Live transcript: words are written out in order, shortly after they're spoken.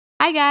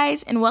Hi,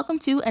 guys, and welcome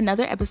to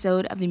another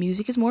episode of the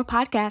Music is More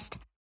podcast.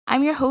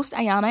 I'm your host,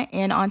 Ayana,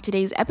 and on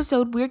today's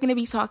episode, we're going to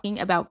be talking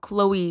about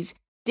Chloe's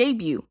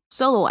debut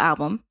solo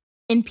album,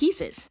 In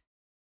Pieces.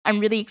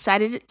 I'm really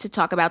excited to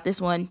talk about this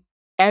one.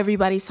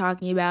 Everybody's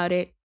talking about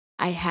it.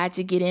 I had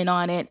to get in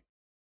on it,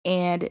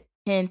 and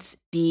hence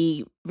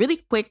the really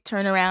quick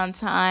turnaround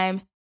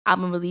time.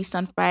 Album released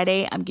on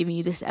Friday. I'm giving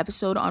you this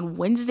episode on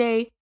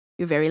Wednesday.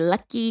 You're very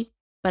lucky,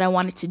 but I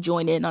wanted to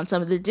join in on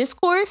some of the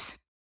discourse.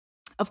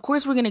 Of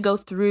course, we're going to go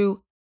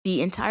through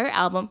the entire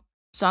album,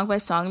 song by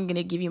song. I'm going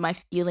to give you my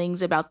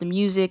feelings about the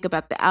music,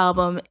 about the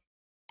album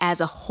as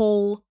a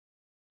whole.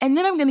 And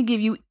then I'm going to give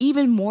you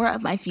even more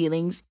of my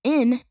feelings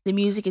in the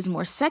Music is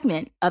More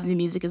segment of the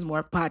Music is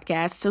More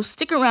podcast. So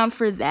stick around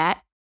for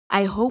that.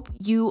 I hope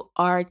you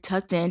are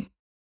tucked in.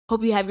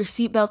 Hope you have your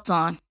seatbelts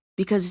on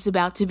because it's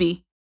about to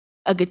be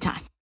a good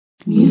time.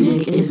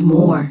 Music is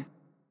more.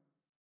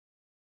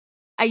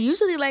 I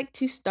usually like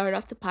to start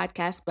off the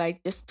podcast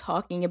by just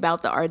talking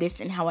about the artists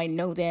and how I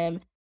know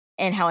them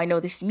and how I know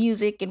this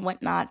music and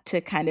whatnot to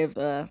kind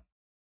of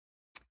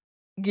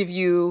give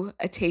you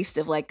a taste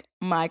of like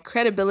my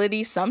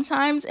credibility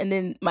sometimes and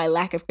then my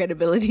lack of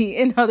credibility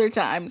in other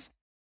times,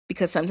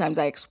 because sometimes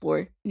I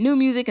explore new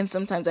music and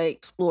sometimes I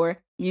explore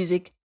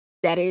music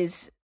that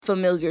is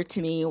familiar to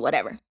me,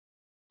 whatever.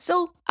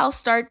 So I'll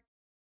start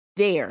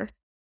there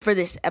for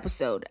this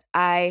episode.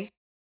 I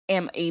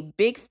am a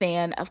big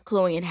fan of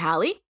Chloë and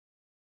Halle.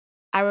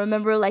 I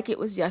remember like it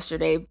was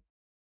yesterday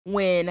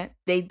when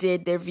they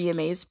did their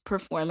VMAs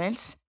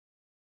performance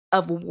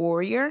of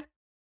Warrior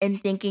and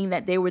thinking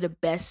that they were the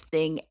best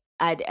thing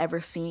I'd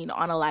ever seen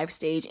on a live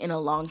stage in a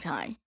long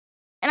time.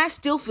 And I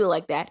still feel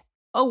like that.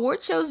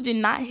 Award shows do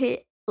not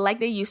hit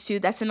like they used to.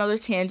 That's another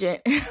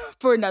tangent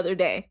for another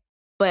day.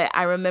 But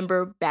I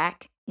remember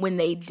back when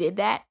they did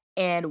that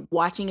and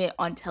watching it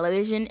on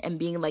television and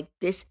being like,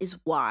 this is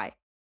why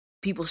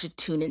people should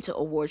tune into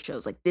award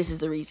shows. Like, this is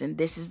the reason.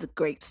 This is the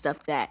great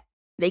stuff that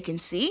they can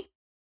see.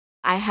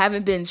 I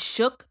haven't been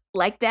shook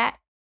like that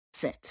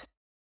since.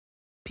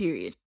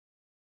 Period.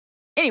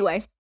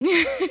 Anyway,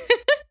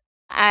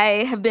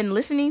 I have been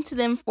listening to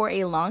them for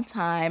a long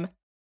time.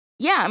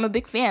 Yeah, I'm a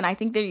big fan. I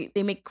think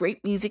they make great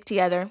music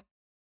together.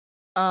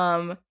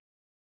 And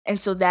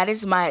so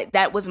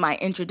that was my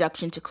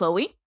introduction to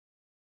Chloë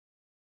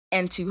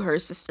and to her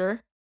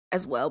sister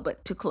as well,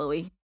 but to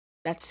Chloë.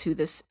 That's who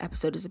this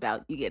episode is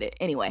about. You get it.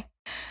 Anyway.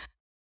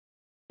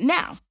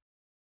 Now,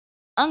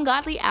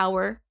 Ungodly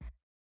Hour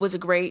was a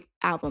great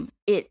album.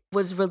 It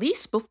was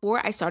released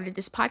before I started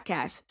this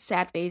podcast,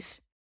 Sad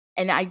Face,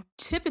 and I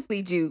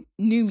typically do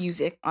new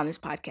music on this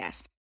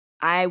podcast.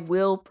 I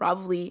will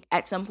probably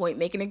at some point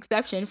make an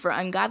exception for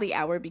Ungodly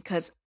Hour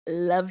because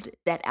loved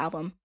that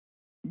album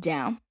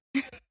down.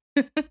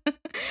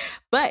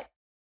 But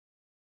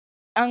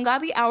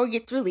Ungodly Hour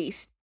gets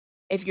released.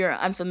 If you're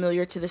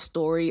unfamiliar to the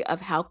story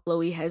of how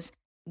Chloë has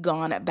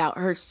gone about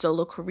her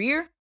solo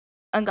career,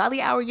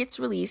 Ungodly Hour gets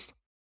released.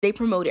 They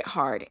promote it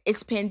hard.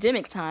 It's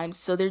pandemic times,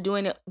 so they're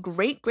doing a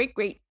great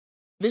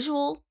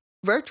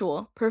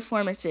virtual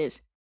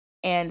performances.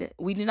 And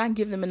we do not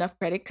give them enough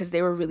credit because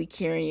they were really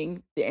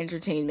carrying the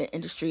entertainment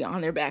industry on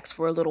their backs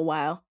for a little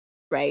while,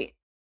 right?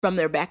 From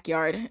their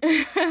backyard.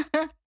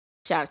 Shout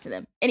out to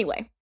them.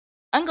 Anyway,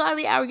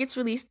 Ungodly Hour gets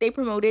released. They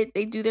promote it.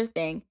 They do their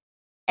thing.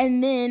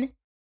 And then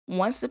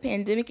once the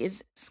pandemic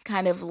is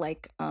kind of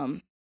like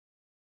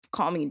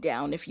calming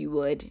down, if you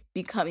would,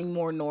 becoming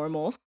more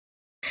normal,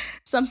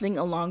 something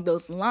along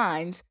those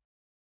lines,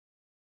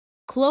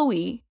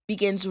 Chloë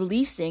begins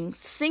releasing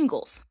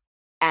singles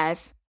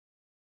as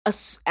a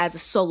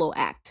solo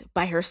act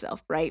by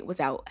herself, right?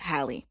 Without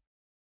Halle.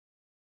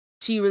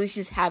 She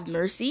releases Have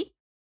Mercy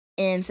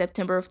in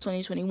September of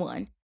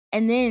 2021.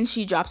 And then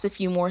she drops a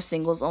few more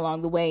singles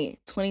along the way.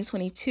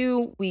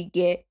 2022, we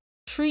get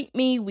Treat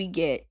Me, we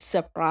get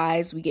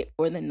Surprise, we get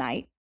For the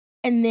Night.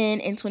 And then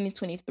in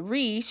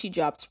 2023, she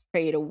drops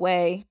Pray It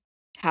Away,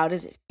 How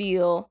Does It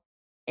Feel,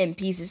 In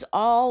Pieces,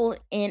 all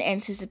in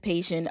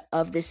anticipation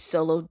of this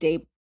solo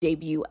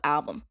debut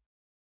album.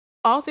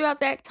 All throughout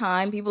that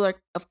time, people are,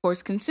 of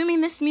course, consuming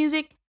this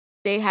music.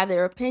 They have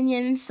their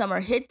opinions. Some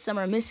are hits, some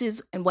are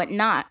misses, and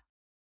whatnot.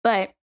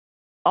 But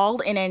all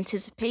in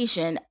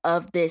anticipation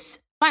of this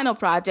final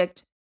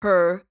project,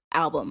 her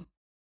album.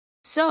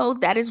 So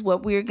that is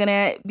what we're going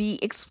to be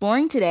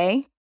exploring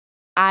today.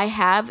 I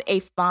have a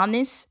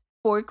fondness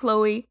for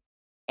Chloë.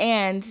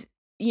 And,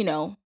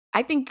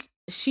 I think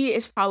she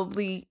is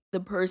probably the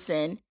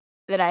person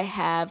that I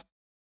have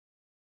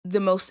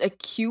the most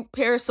acute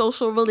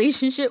parasocial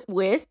relationship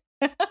with.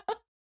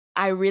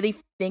 I really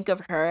think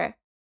of her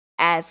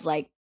as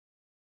like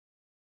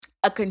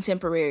a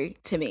contemporary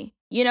to me.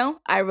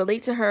 I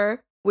relate to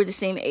her. We're the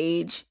same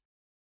age,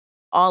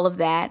 all of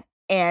that.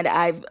 And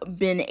I've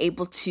been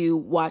able to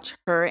watch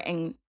her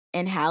and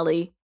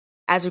Halle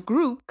as a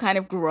group kind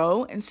of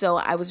grow. And so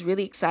I was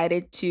really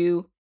excited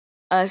to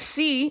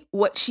see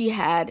what she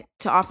had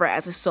to offer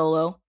as a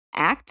solo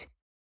act.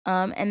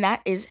 And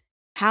that is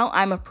how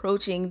I'm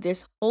approaching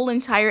this whole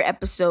entire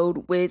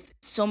episode with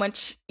so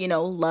much,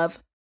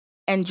 love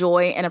and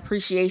joy and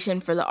appreciation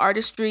for the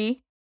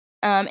artistry,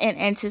 and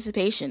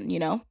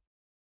anticipation,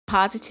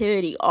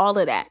 positivity, all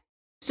of that.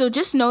 So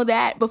just know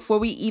that before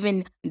we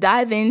even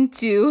dive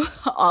into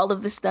all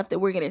of the stuff that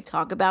we're going to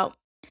talk about,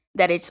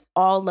 that it's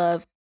all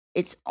love.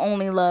 It's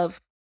only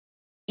love.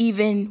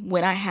 Even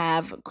when I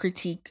have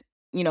critique,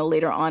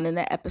 later on in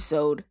the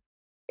episode,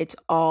 it's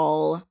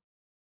all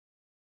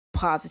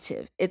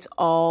positive. It's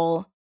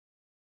all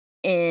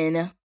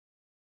in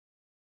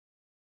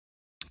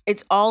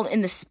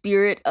the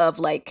spirit of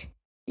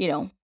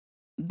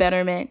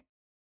betterment,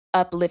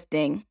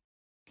 uplifting.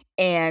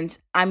 And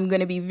I'm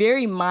going to be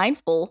very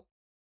mindful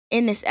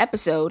in this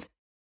episode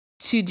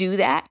to do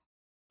that,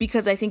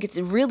 because I think it's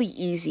really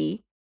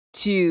easy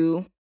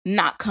to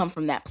not come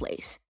from that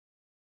place,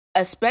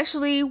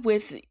 especially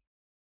with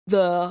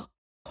the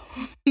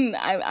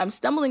I'm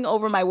stumbling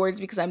over my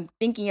words because I'm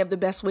thinking of the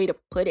best way to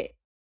put it,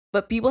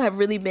 but people have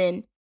really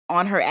been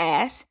on her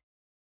ass,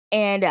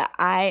 and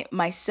I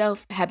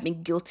myself have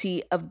been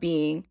guilty of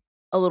being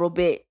a little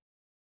bit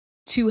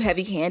too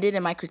heavy-handed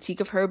in my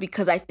critique of her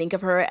because I think of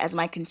her as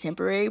my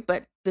contemporary,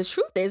 but the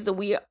truth is that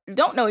we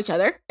don't know each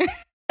other.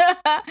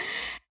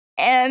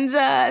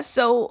 And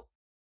so,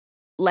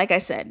 like I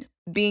said,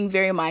 being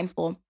very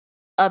mindful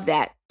of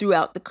that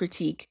throughout the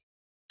critique.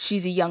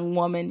 She's a young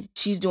woman.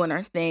 She's doing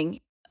her thing.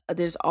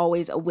 There's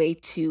always a way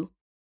to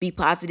be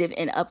positive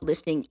and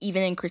uplifting,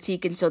 even in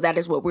critique. And so that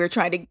is what we're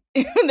trying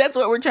to, that's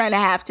what we're trying to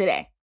have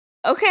today.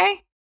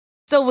 Okay?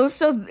 So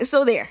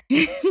there.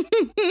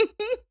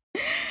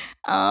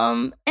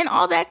 And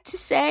all that to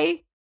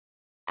say,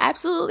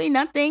 absolutely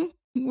nothing.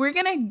 We're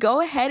going to go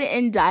ahead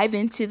and dive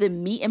into the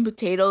meat and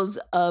potatoes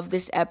of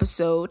this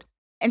episode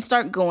and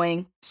start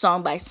going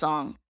song by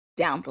song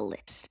down the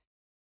list.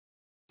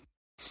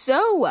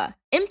 So,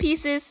 in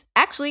pieces,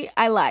 actually,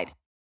 I lied.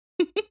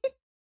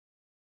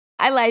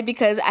 I lied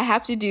because I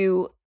have to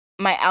do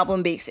my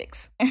album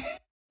basics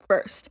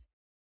first.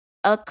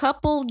 A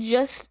couple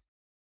just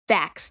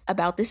facts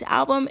about this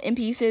album. In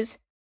Pieces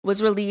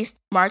was released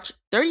March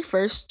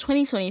 31st,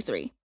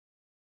 2023. It's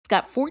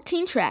got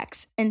 14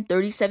 tracks and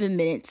 37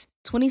 minutes,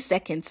 20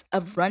 seconds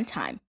of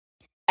runtime.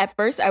 At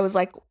first, I was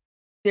like,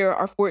 there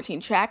are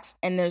 14 tracks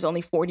and there's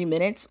only 40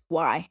 minutes.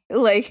 Why?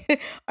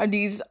 Are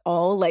these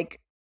all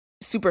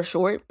super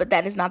short? But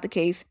that is not the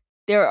case.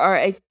 There are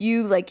a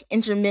few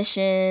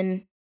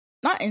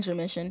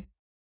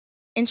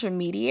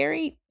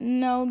intermediary.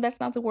 No, that's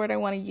not the word I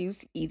want to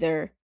use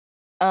either.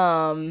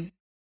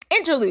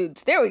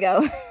 Interludes. There we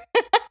go.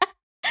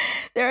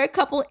 There are a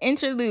couple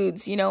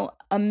interludes,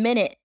 a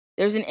minute.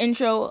 There's an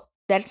intro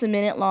that's a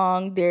minute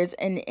long. There's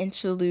an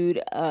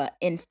interlude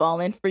in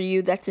Fallen for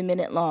You that's a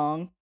minute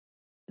long.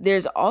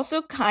 There's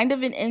also kind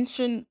of an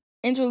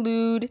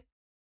interlude,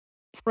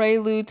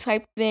 prelude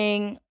type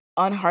thing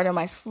on Heart on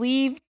My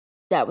Sleeve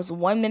that was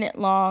 1 minute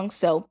long.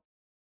 So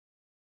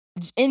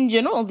in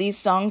general, these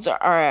songs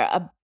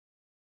are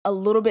a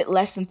little bit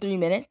less than 3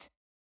 minutes,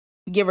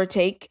 give or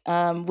take,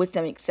 with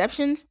some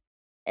exceptions.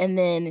 And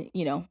then,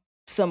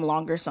 some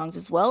longer songs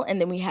as well.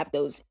 And then we have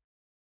those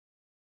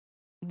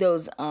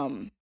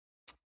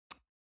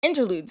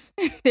interludes.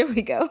 There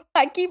we go.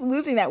 I keep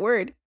losing that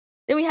word.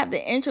 Then we have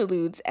the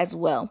interludes as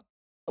well,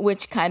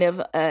 which kind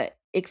of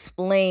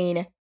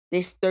explain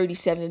this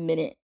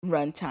 37-minute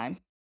runtime.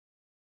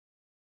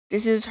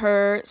 This is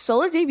her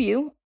solo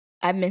debut.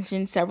 I've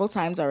mentioned several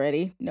times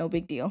already. No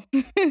big deal.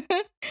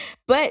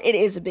 But it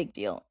is a big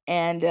deal.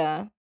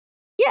 And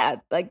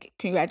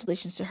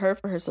congratulations to her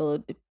for her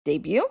solo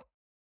debut.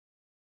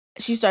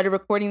 She started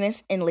recording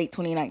this in late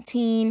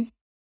 2019.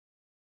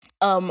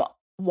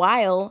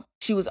 While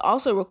she was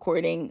also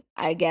recording,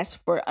 I guess,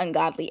 for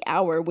Ungodly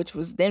Hour, which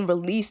was then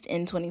released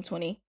in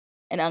 2020.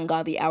 And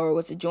Ungodly Hour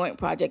was a joint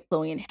project,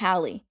 Chloë and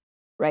Halle,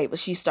 right? But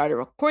she started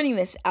recording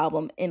this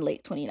album in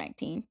late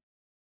 2019.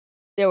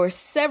 There were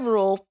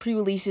several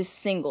pre-releases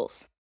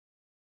singles.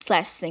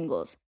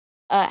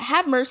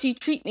 Have Mercy,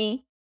 Treat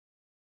Me,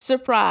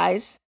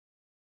 Surprise,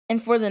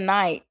 and For the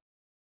Night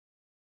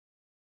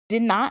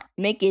did not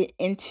make it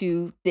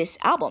into this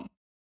album,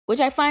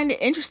 which I find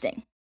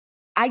interesting.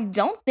 I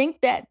don't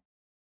think that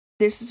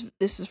this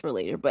is for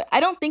later, but I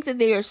don't think that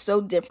they are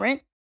so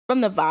different from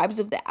the vibes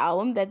of the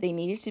album that they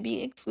needed to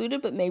be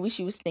excluded, but maybe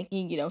she was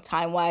thinking,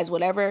 time-wise,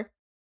 whatever.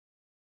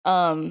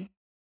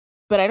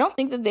 But I don't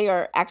think that they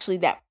are actually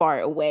that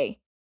far away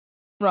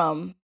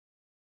from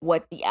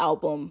what the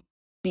album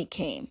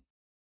became.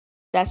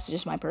 That's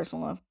just my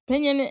personal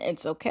opinion.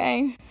 It's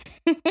okay.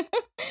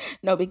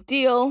 No big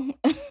deal.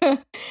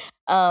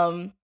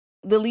 The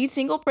lead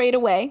single, Prayed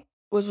Away,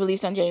 was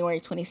released on January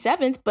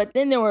 27th, but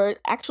then there were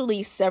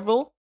actually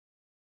several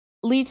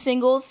lead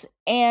singles,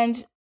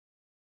 and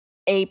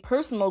a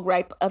personal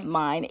gripe of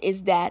mine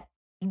is that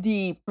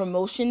the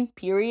promotion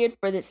period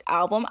for this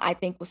album, I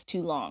think, was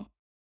too long.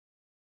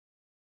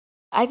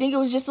 I think it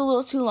was just a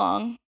little too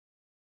long.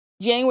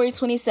 January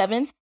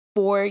 27th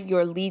for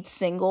your lead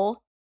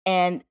single,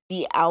 and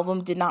the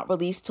album did not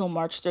release till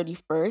March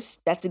 31st.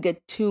 That's a good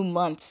 2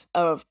 months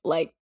of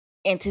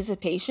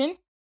anticipation.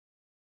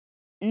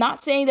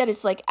 not saying that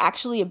it's like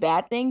actually a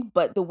bad thing,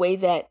 but the way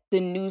that the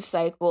news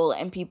cycle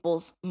and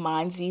people's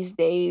minds these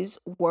days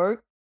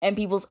work and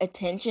people's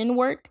attention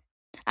work,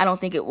 I don't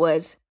think it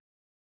was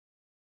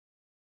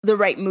the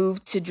right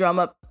move to drum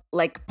up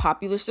like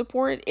popular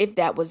support if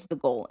that was the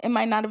goal. It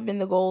might not have been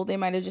the goal. They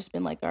might have just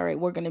been like, all right,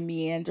 we're going to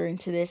meander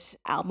into this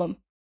album.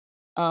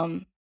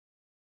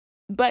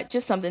 But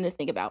just something to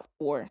think about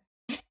for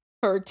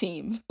her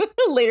team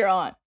later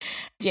on.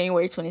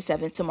 January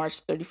 27th to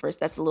March 31st.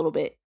 That's a little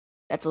bit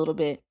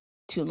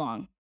too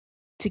long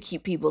to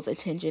keep people's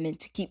attention and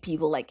to keep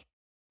people like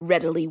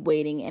readily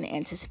waiting and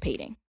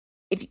anticipating,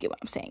 if you get what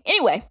I'm saying.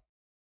 Anyway,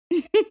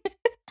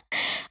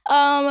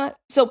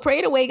 so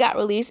Prayed Away got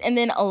released, and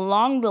then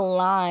along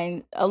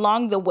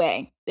the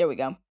way,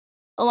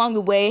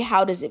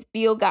 How Does It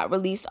Feel got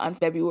released on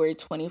February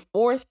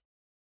 24th.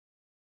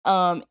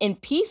 In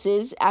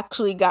Pieces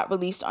actually got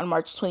released on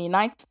March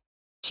 29th.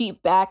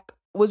 Cheap Back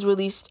was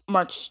released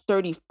March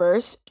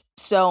 31st.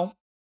 So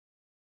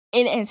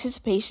in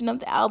anticipation of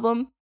the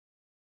album,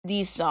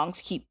 these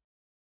songs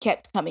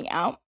kept coming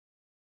out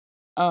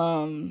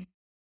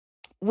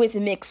with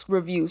mixed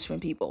reviews from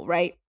people,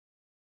 right?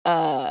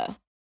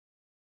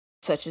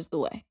 Such as The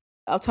Way.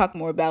 I'll talk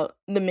more about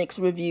the mixed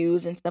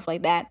reviews and stuff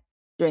like that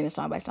during the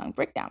song-by-song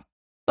breakdown.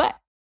 But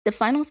the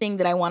final thing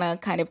that I want to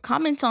kind of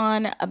comment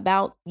on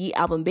about the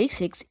album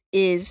basics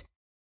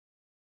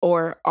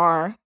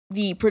are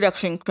the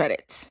production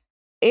credits.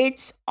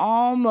 It's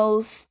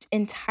almost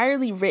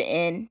entirely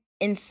written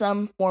in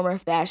some form or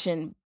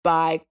fashion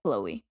by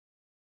Chloë,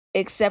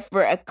 except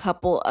for a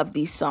couple of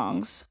these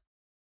songs.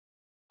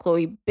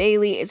 Chloe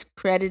Bailey is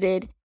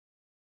credited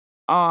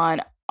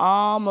on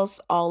almost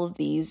all of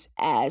these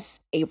as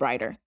a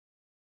writer.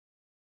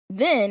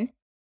 Then, in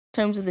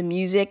terms of the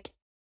music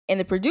and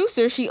the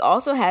producer, she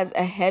also has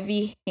a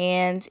heavy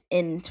hand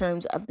in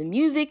terms of the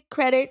music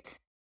credits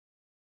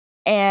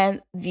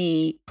and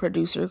the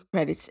producer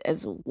credits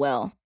as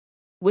well,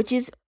 which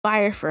is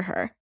fire for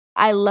her.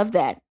 I love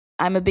that.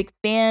 I'm a big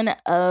fan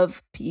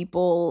of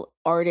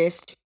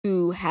artists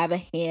who have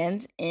a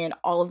hand in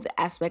all of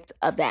the aspects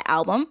of that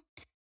album.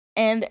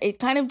 And it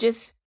kind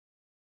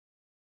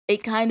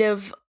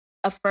of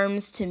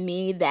affirms to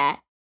me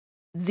that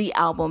the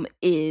album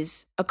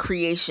is a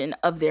creation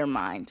of their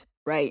mind,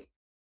 right?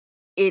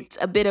 It's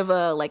a bit of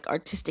a like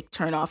artistic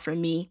turnoff for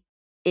me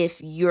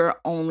if you're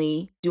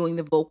only doing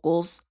the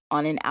vocals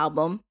on an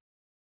album,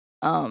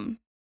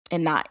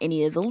 and not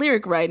any of the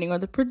lyric writing or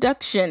the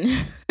production.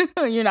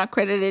 You're not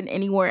credited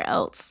anywhere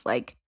else.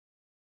 Like,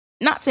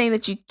 not saying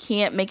that you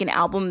can't make an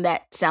album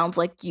that sounds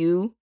like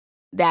you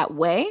that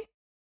way,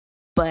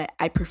 but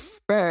I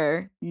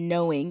prefer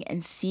knowing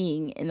and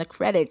seeing in the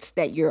credits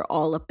that you're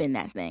all up in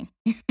that thing.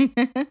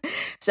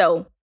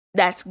 So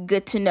that's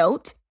good to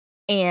note.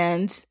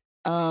 And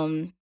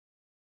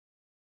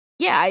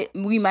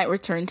we might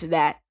return to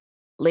that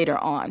later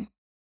on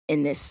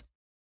in this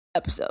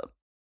episode.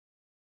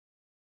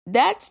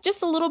 That's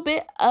just a little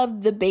bit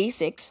of the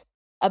basics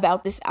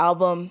about this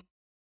album,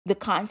 the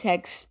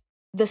context,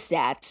 the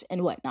stats,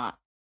 and whatnot.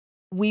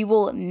 We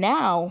will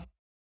now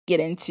get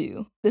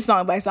into the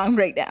song-by-song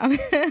breakdown.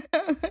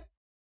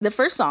 The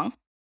first song,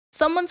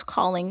 Someone's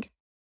Calling,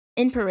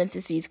 in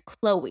parentheses,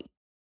 Chloe.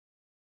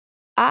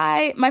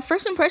 My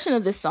first impression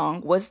of this song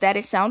was that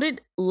it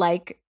sounded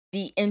like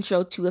the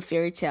intro to a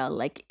fairy tale.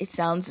 Like, it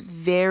sounds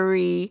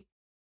very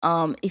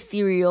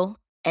ethereal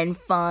and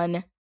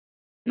fun.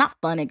 Not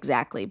fun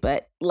exactly,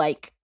 but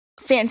like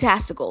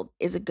fantastical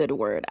is a good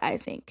word, I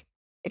think.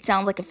 It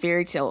sounds like a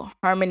fairy tale,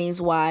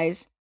 harmonies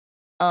wise.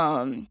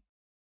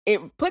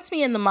 It puts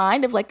me in the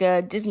mind of like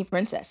a Disney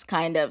princess,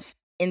 kind of,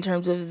 in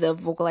terms of the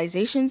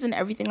vocalizations and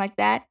everything like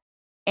that.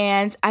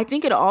 And I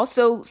think it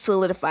also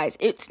solidifies.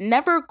 It's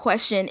never a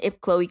question if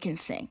Chloe can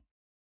sing,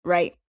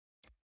 right?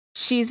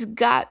 She's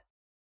got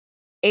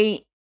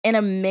an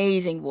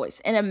amazing voice,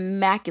 an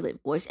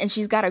immaculate voice, and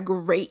she's got a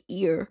great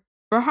ear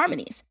for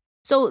harmonies.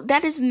 So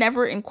that is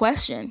never in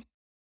question.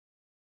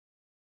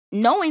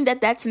 Knowing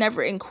that that's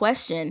never in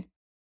question,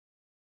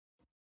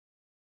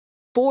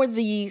 for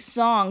the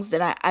songs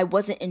that I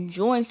wasn't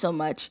enjoying so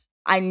much,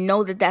 I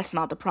know that that's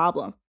not the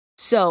problem.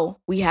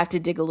 So we have to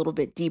dig a little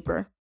bit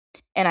deeper.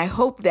 And I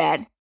hope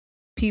that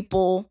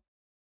people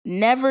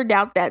never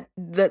doubt that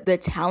the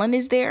talent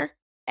is there,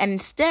 and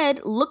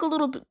instead look a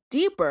little bit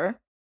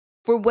deeper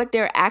for what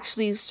they're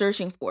actually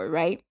searching for,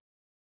 right?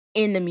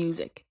 In the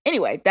music.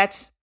 Anyway,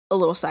 that's a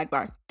little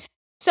sidebar.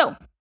 So,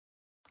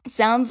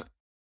 sounds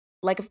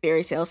like a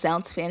fairy tale,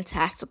 sounds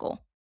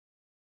fantastical.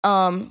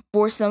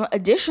 For some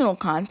additional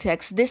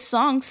context, this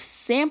song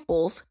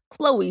samples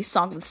Chloe's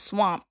Song of the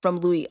Swamp from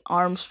Louis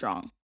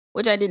Armstrong,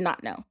 which I did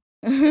not know.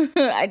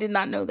 I did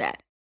not know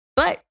that.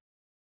 But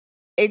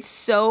it's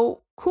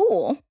so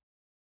cool,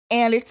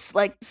 and it's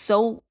like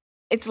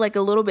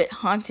a little bit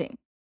haunting.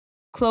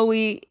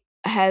 Chloe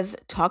has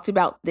talked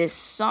about this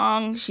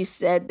song. She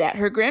said that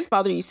her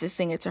grandfather used to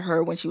sing it to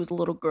her when she was a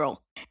little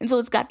girl. And so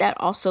it's got that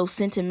also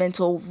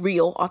sentimental,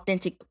 real,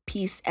 authentic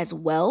piece as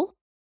well.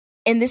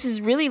 And this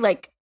is really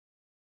like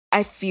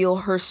I feel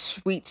her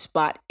sweet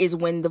spot is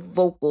when the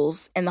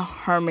vocals and the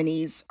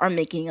harmonies are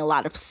making a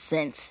lot of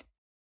sense,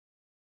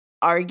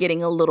 are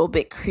getting a little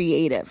bit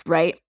creative,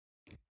 right?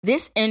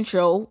 This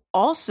intro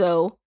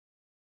also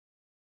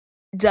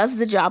does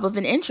the job of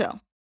an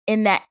intro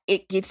in that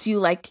it gets you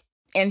like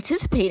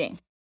anticipating.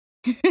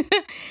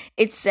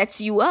 It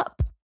sets you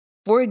up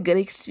for a good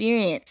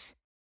experience.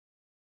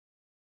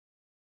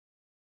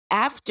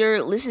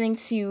 After listening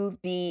to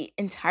the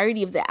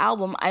entirety of the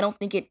album, I don't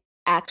think it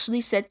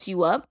actually sets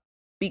you up,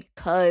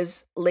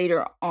 because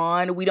later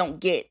on we don't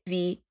get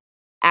the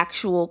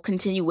actual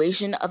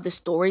continuation of the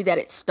story that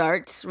it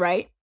starts,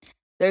 right?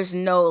 There's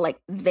no like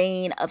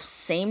vein of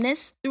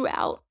sameness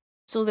throughout.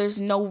 So there's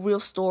no real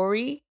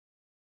story,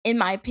 in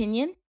my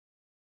opinion,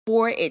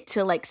 for it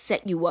to like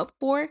set you up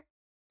for.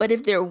 But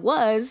if there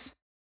was,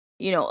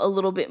 a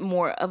little bit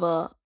more of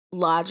a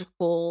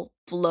logical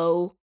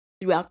flow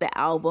throughout the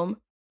album,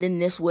 then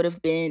this would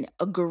have been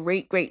a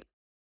great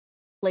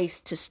place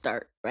to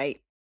start,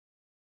 right?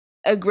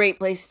 A great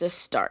place to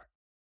start.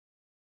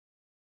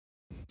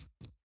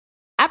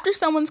 After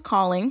Someone's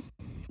Calling,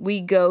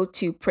 we go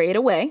to Pray It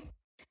Away.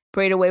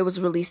 Pray It Away was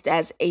released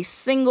as a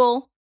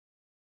single.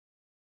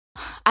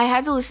 I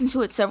had to listen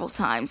to it several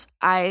times.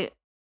 I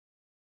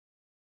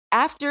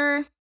had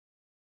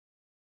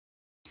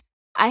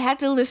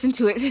to listen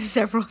to it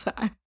several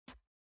times.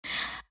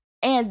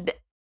 And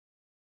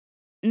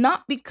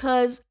not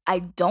because I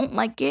don't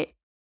like it,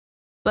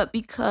 but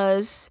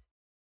because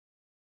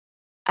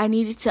I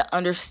needed to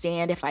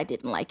understand if I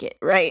didn't like it,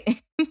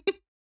 right?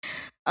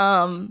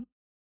 I'm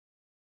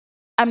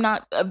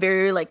not a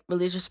very like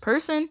religious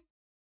person.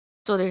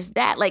 So there's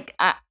that. Like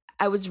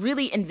I was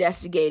really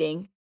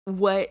investigating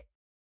what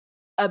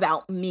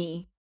about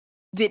me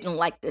didn't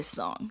like this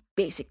song,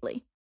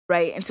 basically,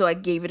 right? And so I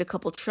gave it a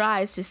couple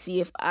tries to see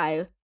if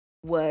I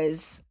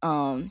was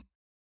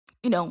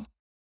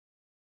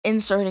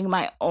inserting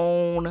my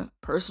own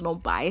personal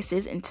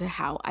biases into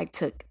how I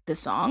took the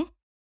song.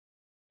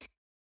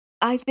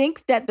 I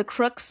think that the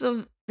crux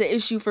of the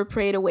issue for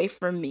Pray It Away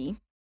for me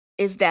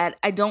is that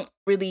I don't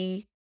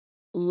really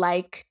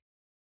like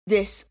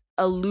this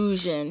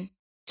allusion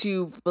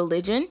to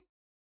religion,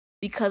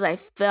 because I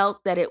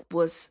felt that it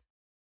was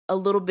a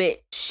little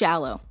bit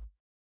shallow.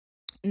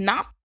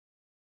 Not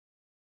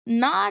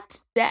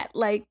that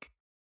like,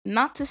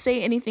 not to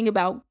say anything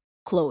about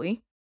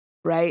Chloe,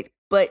 right?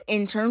 But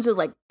in terms of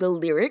like the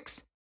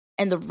lyrics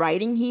and the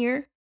writing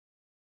here,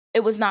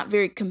 it was not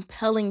very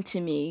compelling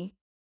to me,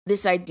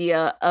 this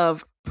idea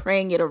of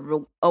praying it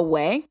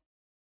away.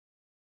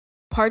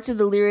 Parts of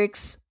the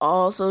lyrics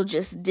also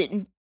just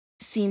didn't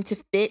seem to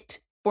fit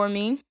for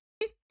me.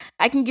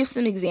 I can give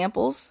some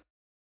examples.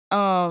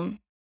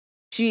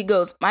 She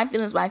goes, my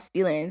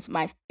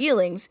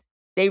feelings,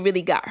 they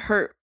really got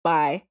hurt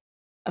by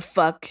a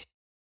fuck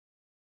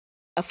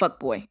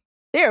boy.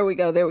 There we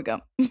go.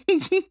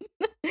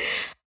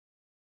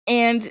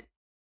 And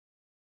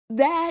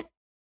that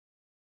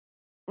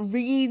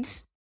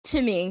reads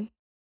to me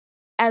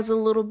as a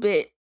little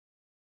bit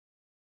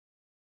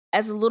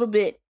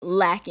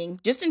lacking,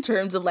 just in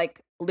terms of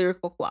like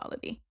lyrical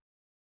quality.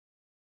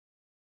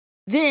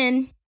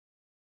 Then,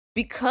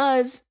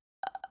 because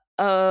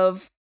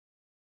of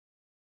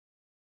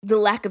the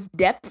lack of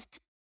depth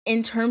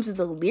in terms of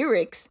the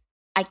lyrics,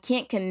 I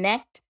can't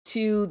connect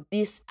to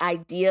this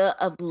idea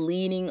of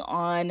leaning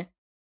on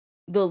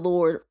the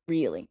Lord,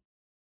 really.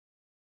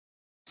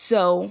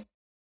 So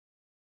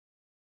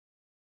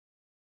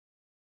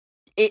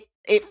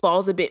it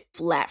falls a bit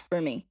flat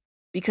for me,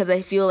 because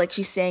I feel like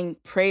she's saying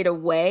prayed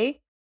away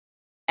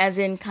as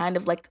in kind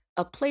of like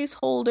a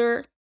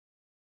placeholder,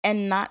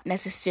 and not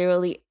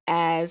necessarily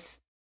as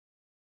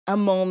a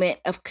moment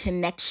of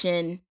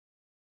connection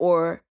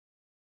or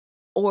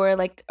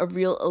like a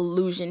real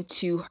allusion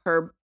to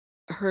her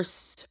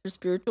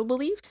spiritual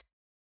beliefs.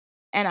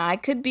 And I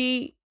could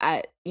be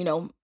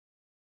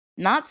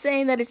not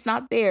saying that it's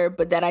not there,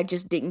 but that I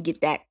just didn't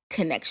get that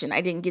connection.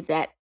 I didn't get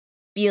that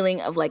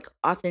feeling of like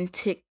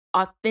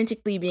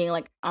authentically being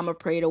like, I'm a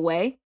prayed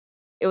away.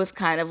 It was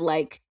kind of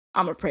like,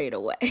 I'm a prayed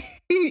away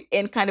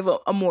in kind of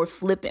a more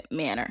flippant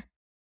manner,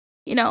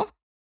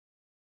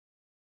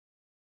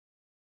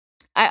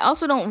 I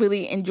also don't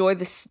really enjoy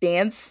the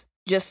stance,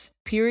 just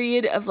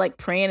period, of like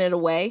praying it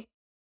away.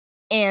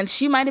 And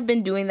she might have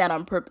been doing that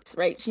on purpose,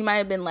 right? She might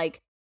have been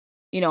like,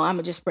 I'm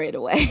gonna just pray it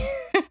away.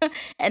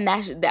 And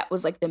that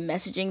was like the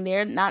messaging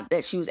there. Not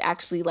that she was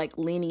actually like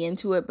leaning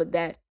into it, but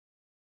that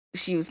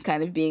she was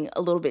kind of being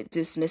a little bit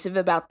dismissive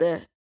about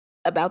the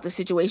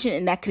situation,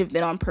 and that could have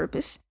been on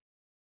purpose.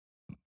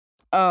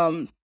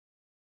 But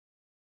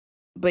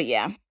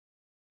yeah,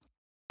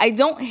 I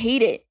don't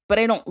hate it, but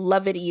I don't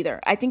love it either.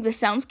 I think the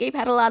soundscape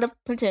had a lot of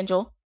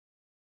potential,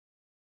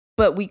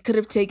 but we could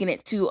have taken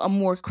it to a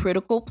more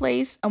critical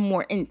place, a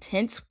more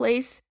intense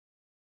place,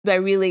 by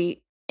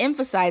really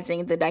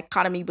emphasizing the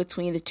dichotomy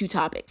between the two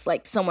topics,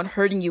 like someone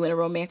hurting you in a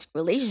romantic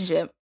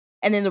relationship,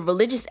 and then the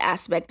religious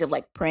aspect of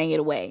like praying it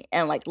away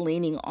and like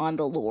leaning on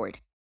the Lord.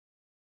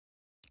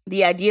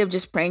 The idea of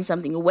just praying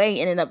something away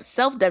in and of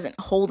itself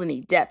doesn't hold any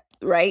depth.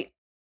 right?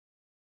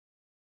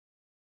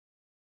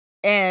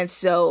 And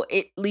so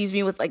it leaves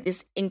me with like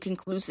this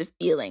inconclusive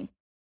feeling.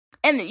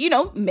 And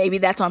maybe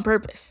that's on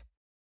purpose.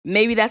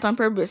 Maybe that's on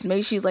purpose.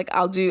 Maybe she's like,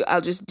 I'll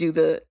just do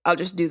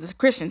the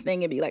Christian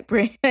thing and be like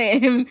praying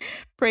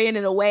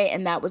it away.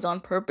 And that was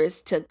on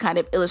purpose to kind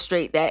of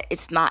illustrate that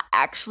it's not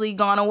actually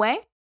gone away.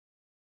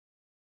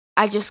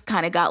 I just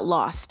kind of got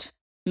lost,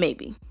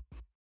 maybe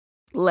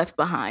left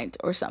behind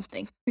or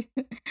something.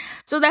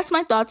 So that's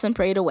my thoughts on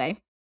Pray It Away.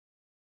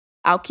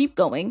 I'll keep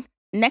going.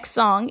 Next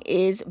song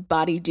is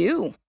Body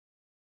Do.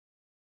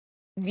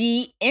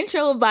 The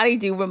intro of Body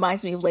Do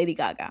reminds me of Lady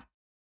Gaga.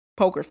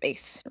 Poker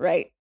face,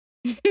 right?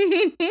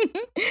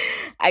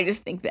 I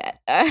just think that.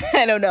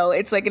 I don't know.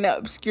 It's like an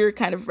obscure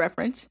kind of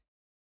reference,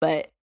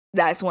 but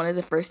that's one of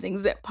the first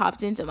things that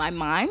popped into my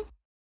mind.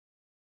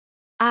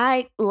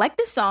 I like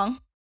this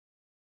song.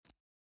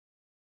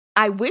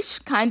 I wish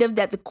kind of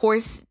that the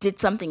chorus did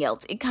something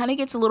else. It kind of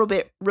gets a little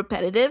bit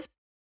repetitive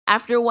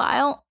after a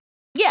while.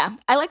 Yeah,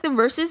 I like the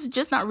verses,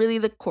 just not really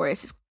the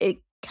chorus. It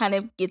kind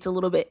of gets a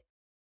little bit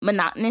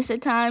monotonous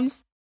at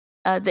times.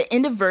 The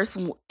end of verse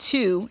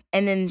 2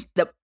 and then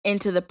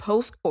into the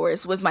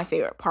post-chorus was my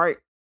favorite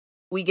part.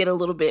 We get a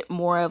little bit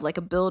more of like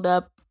a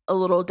build-up, a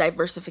little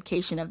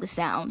diversification of the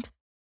sound.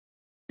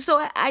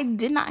 So I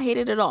did not hate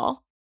it at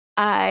all.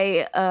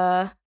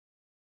 I,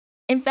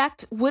 in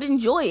fact, would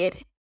enjoy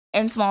it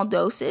in small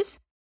doses.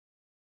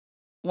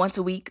 Once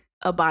a week,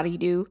 a Body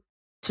Do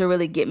to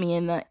really get me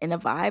in the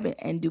vibe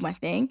and do my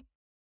thing.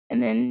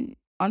 And then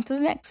on to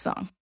the next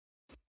song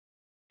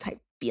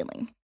type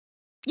feeling.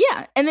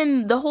 Yeah, and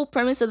then the whole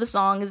premise of the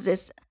song is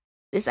this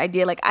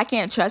idea like I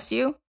can't trust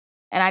you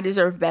and I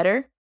deserve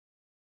better,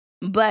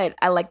 but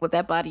I like what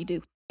that body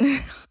do.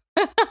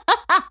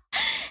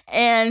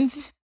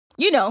 And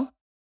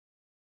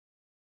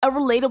a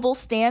relatable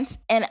stance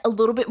and a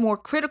little bit more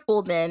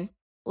critical than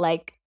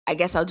like I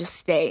guess I'll just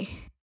stay.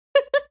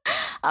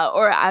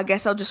 Or I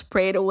guess I'll just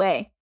pray it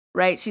away,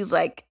 right? She's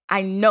like,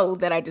 I know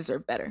that I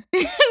deserve better.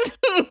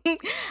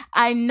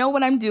 I know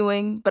what I'm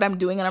doing, but I'm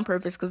doing it on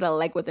purpose because I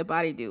like what the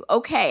body do.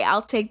 Okay,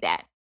 I'll take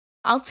that.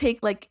 I'll take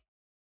like,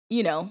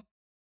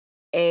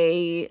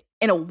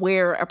 an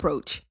aware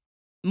approach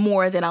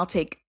more than I'll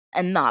take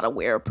a not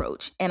aware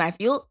approach. And I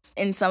feel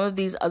in some of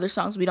these other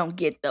songs, we don't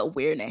get the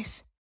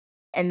awareness,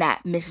 and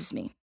that misses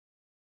me.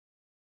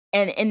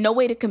 And in no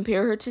way to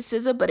compare her to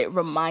SZA, but it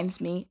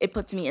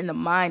puts me in the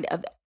mind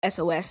of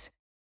SOS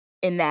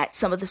in that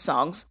some of the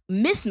songs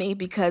miss me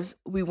because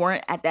we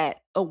weren't at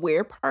that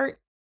aware part,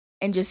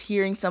 and just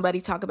hearing somebody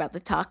talk about the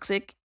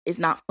toxic is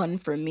not fun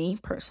for me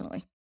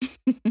personally.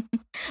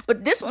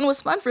 But this one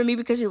was fun for me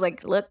because she's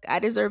like, look, I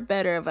deserve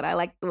better, but I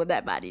like what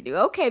that body do.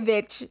 Okay,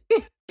 bitch.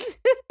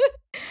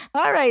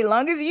 All right,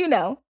 long as you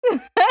know.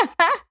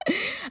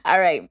 All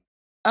right.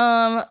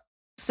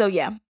 So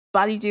yeah,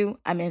 Body Do,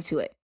 I'm into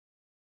it.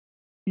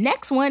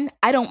 Next one,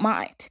 I Don't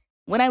Mind.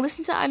 When I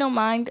listened to I Don't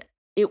Mind,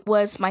 it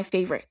was my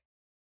favorite.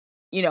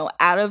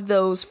 Out of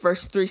those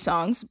first 3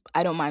 songs,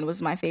 I Don't Mind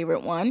was my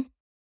favorite one.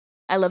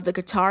 I love the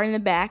guitar in the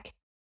back.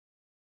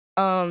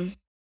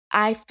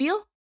 I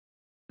feel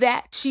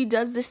that she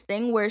does this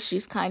thing where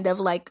she's kind of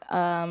like,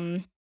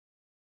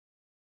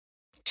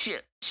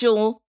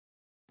 she'll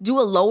do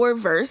a lower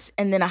verse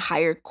and then a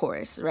higher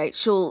chorus, right?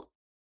 She'll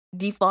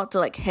default to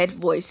like head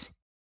voice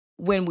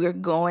when we're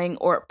going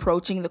or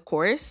approaching the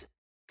chorus.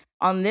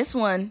 On this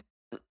one,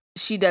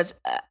 she does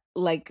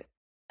like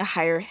a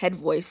higher head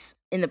voice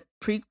in the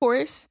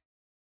pre-chorus.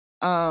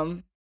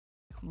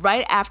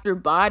 Right after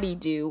Body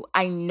Do,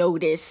 I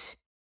notice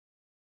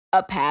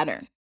a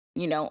pattern,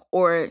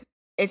 or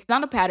it's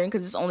not a pattern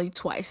because it's only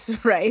twice,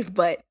 right?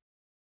 But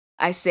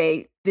I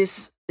say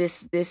this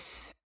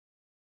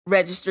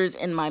registers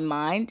in my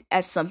mind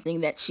as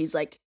something that she's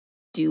like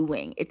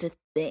doing. It's a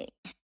thing.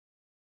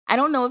 I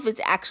don't know if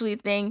it's actually a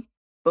thing,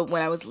 but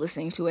when I was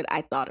listening to it,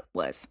 I thought it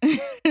was.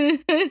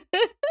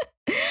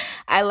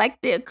 I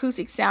like the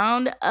acoustic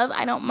sound of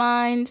I Don't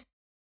Mind.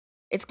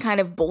 It's kind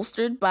of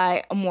bolstered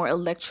by a more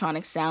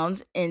electronic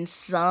sound in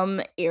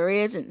some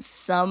areas. In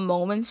some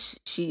moments,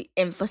 she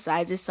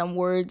emphasizes some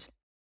words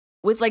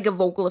with like a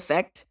vocal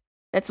effect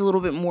that's a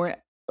little bit more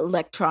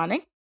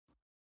electronic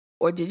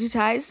or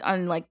digitized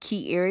on like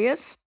key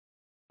areas.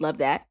 Love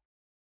that.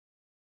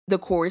 The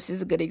chorus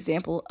is a good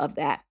example of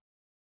that.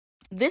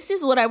 This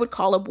is what I would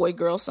call a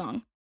boy-girl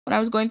song. When I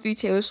was going through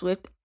Taylor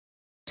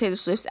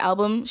Swift's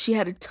album, she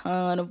had a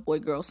ton of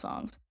boy-girl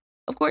songs.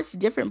 Of course,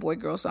 different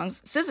boy-girl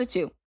songs. SZA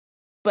too.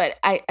 But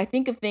I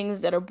think of things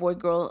that are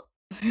boy-girl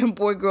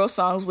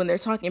songs when they're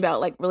talking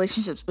about like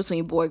relationships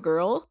between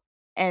boy-girl,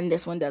 and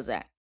this one does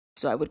that.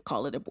 So I would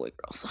call it a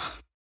boy-girl song.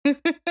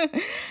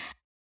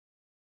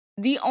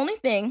 The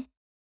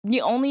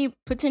only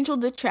potential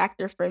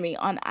detractor for me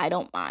on I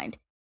Don't Mind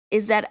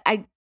is that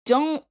I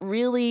don't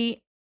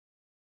really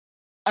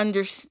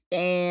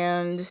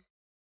understand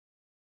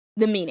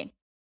the meaning,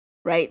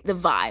 right? The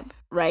vibe,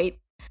 right?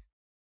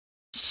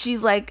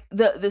 She's like,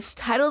 this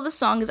title of the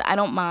song is I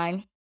Don't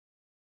Mind.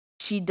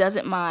 She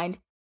doesn't mind.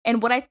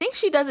 And what I think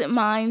she doesn't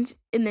mind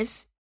in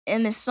this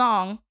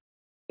song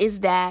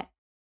is that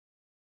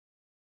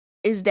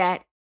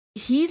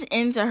he's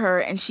into her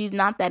and she's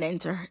not that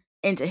into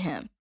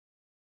him.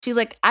 She's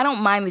like, I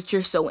don't mind that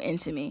you're so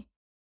into me,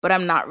 but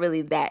I'm not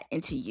really that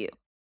into you.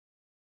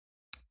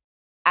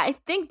 I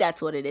think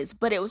that's what it is,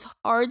 but it was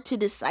hard to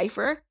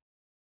decipher.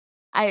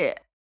 I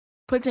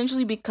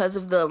potentially because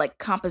of the like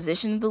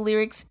composition of the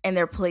lyrics and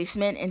their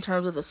placement in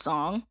terms of the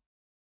song.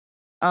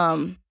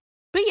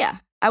 But yeah,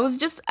 I was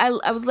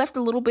left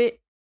a little bit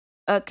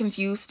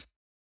confused,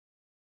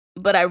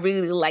 but I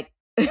really like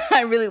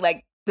I really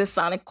like the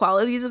sonic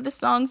qualities of the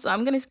song, so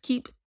I'm gonna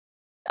keep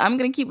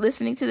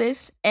listening to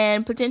this,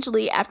 and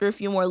potentially after a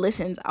few more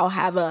listens, I'll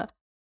have a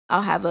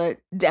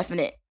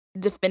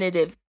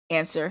definitive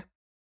answer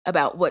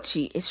about what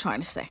she is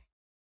trying to say.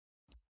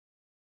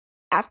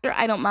 After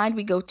I Don't Mind,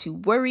 we go to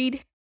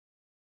Worried.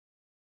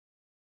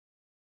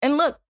 And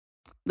look,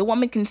 the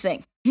woman can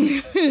sing.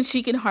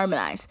 She can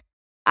harmonize.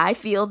 I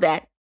feel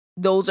that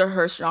those are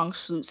her strong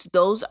suits.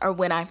 Those are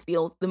when I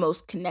feel the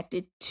most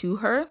connected to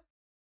her.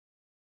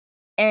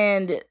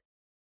 And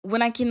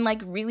when I can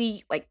like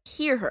really like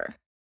hear her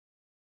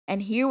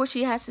and hear what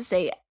she has to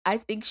say, I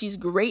think she's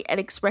great at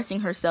expressing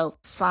herself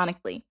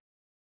sonically.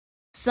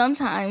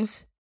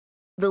 Sometimes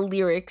the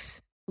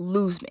lyrics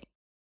lose me.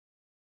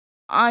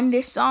 On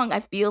this song, I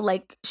feel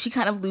like she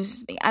kind of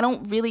loses me. I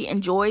don't really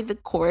enjoy the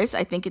chorus.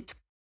 I think it's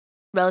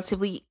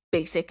relatively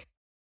basic.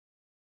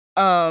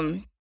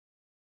 So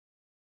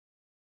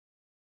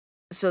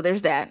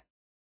there's that.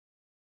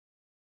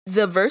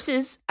 The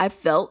verses I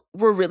felt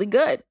were really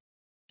good.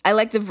 I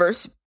like the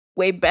verse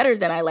way better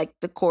than I like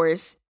the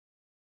chorus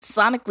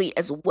sonically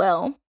as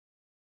well.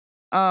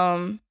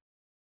 But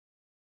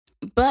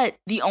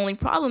the only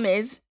problem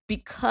is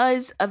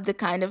because of the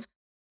kind of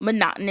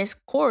monotonous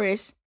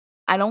chorus,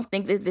 I don't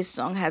think that this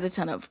song has a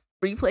ton of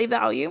replay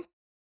value.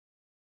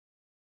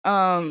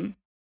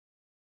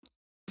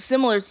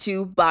 Similar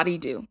to Body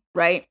Do,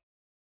 right?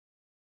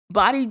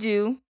 Body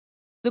Do,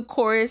 the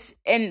chorus,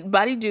 and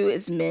Body Do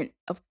is meant,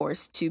 of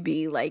course, to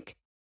be like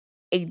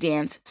a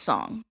dance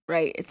song,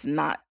 right? It's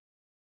not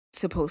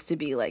supposed to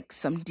be like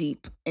some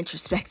deep,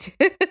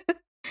 introspective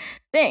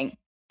thing.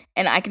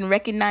 And I can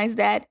recognize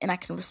that and I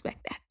can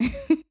respect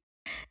that.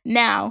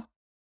 Now,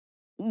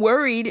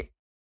 Worried,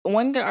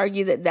 one could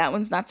argue that that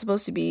one's not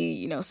supposed to be,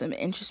 you know, some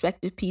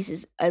introspective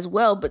pieces as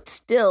well, but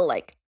still,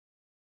 like,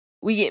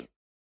 we get,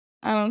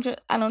 I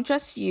don't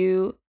trust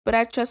you, but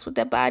I trust what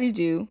that body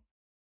do.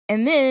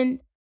 And then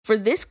for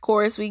this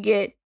chorus, we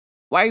get,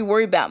 why are you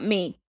worried about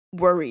me?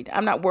 Worried.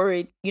 I'm not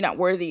worried. You're not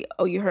worthy.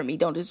 Oh, you hurt me.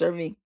 Don't deserve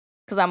me.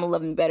 Because I'm going to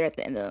love me better at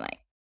the end of the night.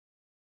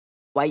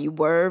 Why you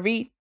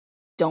worried?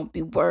 Don't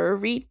be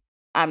worried.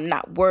 I'm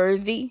not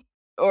worthy.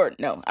 Or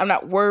no, I'm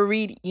not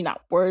worried. You're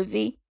not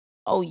worthy.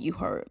 Oh, you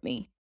hurt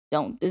me.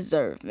 Don't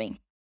deserve me.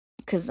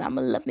 Because I'm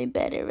going to love me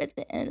better at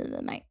the end of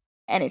the night.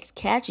 And it's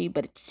catchy,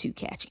 but it's too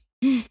catchy.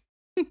 In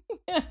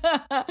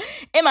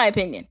my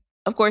opinion.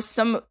 Of course,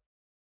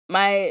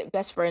 my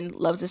best friend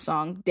loves the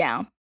song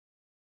Down.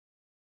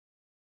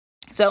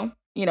 So,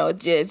 you know,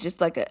 it's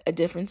just like a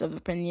difference of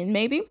opinion,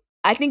 maybe.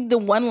 I think the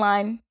one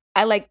line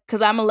I like,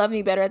 because I'm going to love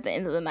me better at the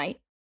end of the night.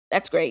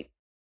 That's great.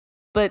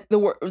 But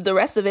the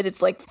rest of it,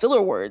 it's like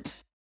filler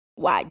words.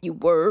 Why you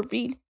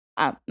worried?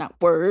 I'm not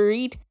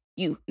worried.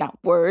 You not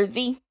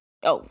worthy.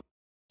 Oh,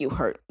 you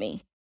hurt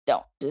me.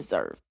 Don't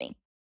deserve me.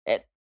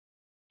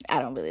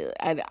 I'm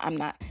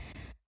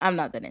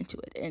not that into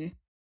it. And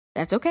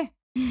that's okay.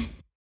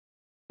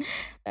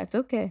 That's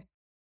okay.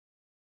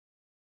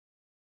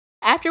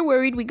 After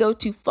Worried, we go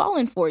to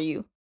Fallen For You.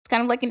 It's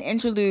kind of like an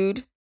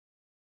interlude.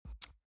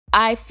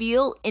 I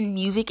feel in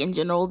music in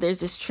general, there's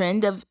this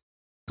trend of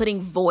putting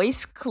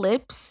voice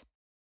clips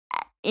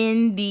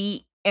in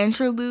the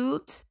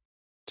interludes.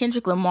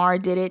 Kendrick Lamar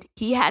did it.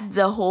 He had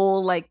the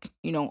whole, like,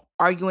 you know,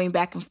 arguing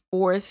back and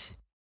forth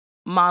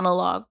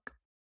monologue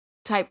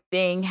type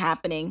thing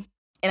happening.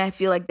 And I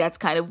feel like that's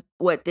kind of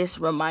what this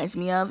reminds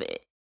me of.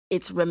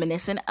 It's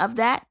reminiscent of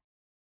that.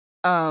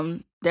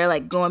 They're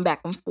like going back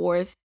and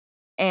forth.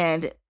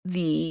 And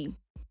the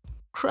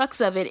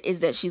crux of it is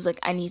that she's like,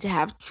 I need to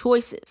have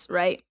choices,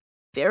 right?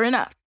 Fair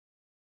enough.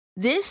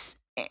 This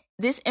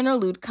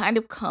interlude kind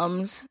of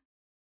comes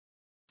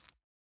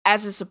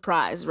as a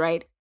surprise,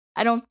 right?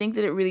 I don't think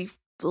that it really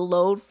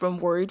flowed from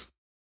Worried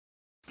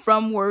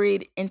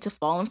into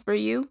Fallen For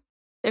You.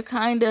 They're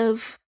kind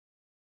of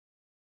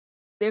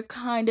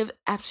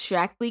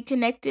abstractly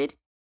connected,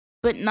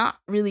 but not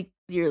really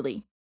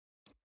clearly,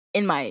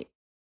 in my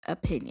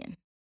opinion.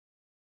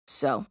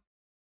 So,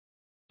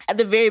 at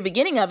the very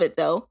beginning of it,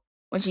 though,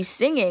 when she's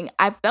singing,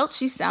 I felt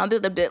she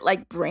sounded a bit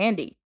like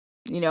Brandy,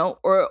 you know,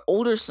 or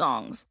older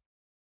songs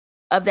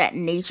of that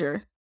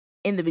nature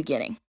in the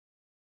beginning.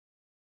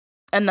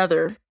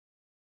 Another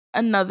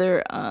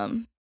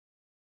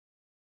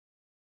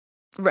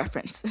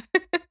reference.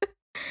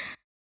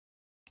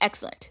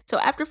 Excellent. So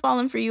after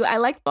Fallen For You, I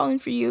liked Fallen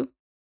For You.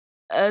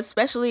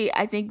 Especially,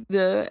 I think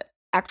the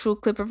actual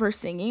clip of her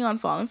singing on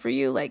Fallen For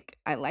You, like,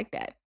 I like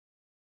that.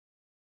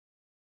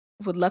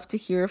 Would love to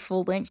hear a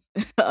full length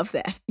of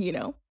that, you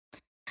know?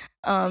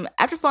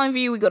 After Falling for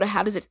You, we go to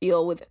How Does It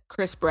Feel with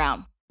Chris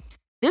Brown.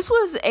 This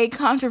was a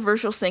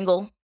controversial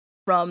single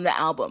from the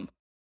album.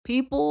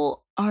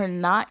 People are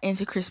not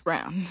into Chris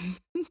Brown.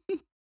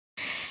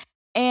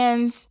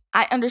 And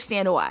I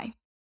understand why.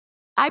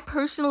 I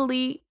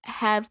personally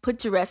have put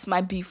to rest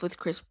my beef with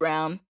Chris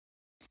Brown,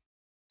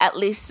 at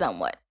least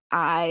somewhat.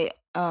 I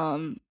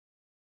am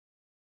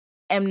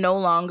no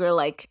longer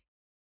like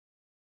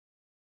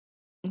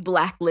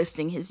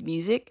blacklisting his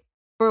music.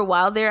 For a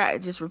while there, I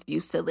just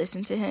refused to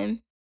listen to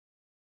him.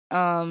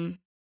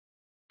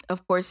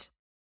 Of course,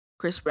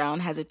 Chris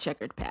Brown has a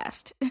checkered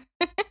past.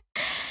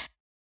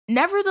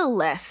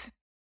 Nevertheless,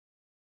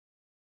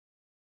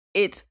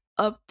 it's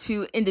up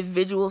to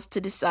individuals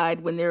to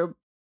decide when they're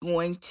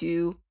going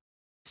to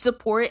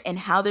support and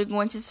how they're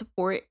going to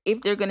support, if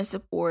they're going to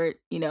support,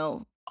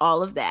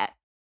 all of that.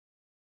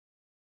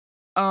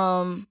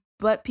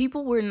 But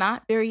people were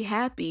not very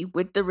happy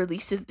with the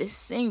release of this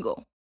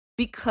single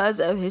because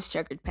of his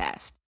checkered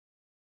past.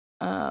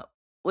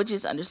 Which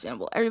is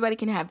understandable. Everybody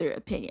can have their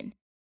opinion.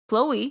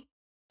 Chloe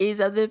is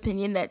of the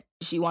opinion that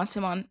she wants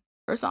him on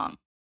her song,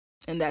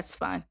 and that's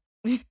fine.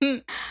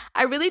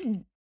 I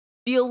really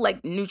feel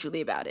like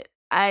neutrally about it.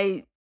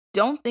 I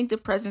don't think the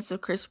presence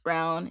of Chris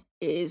Brown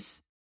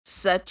is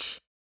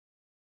such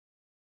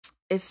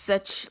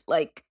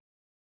like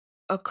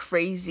a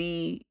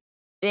crazy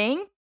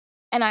thing.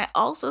 And I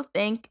also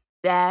think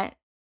that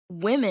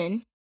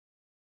women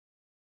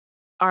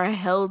are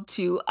held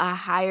to a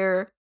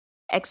higher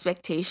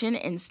expectation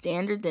and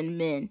standard than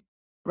men,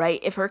 right?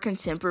 If her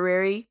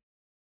contemporary,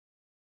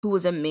 who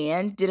was a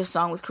man, did a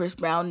song with Chris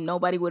Brown,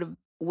 nobody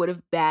would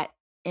have bat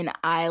an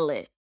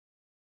eyelash,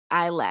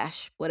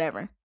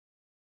 whatever.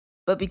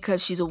 But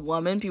because she's a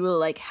woman, people are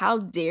like, how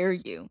dare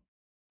you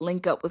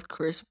link up with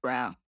Chris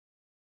Brown?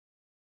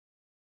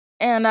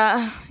 And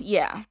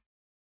yeah,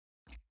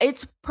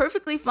 it's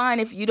perfectly fine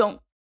if you don't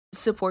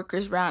support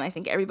Chris Brown. I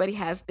think everybody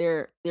has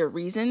their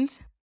reasons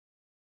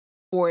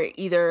for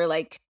either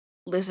like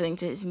listening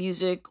to his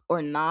music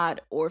or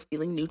not, or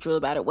feeling neutral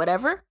about it,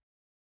 whatever.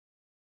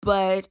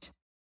 But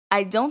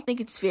I don't think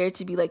it's fair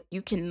to be like,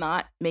 you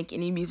cannot make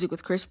any music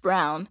with Chris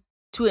Brown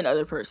to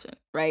another person,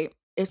 right?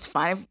 It's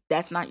fine if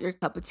that's not your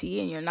cup of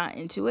tea and you're not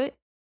into it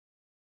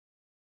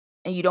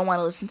and you don't want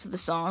to listen to the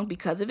song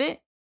because of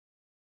it.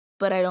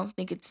 But I don't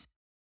think it's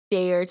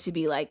fair to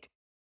be like,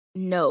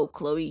 no,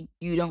 Chloe,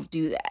 you don't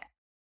do that.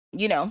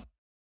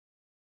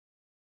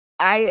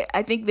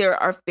 I think there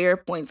are fair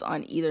points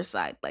on either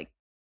side. Like,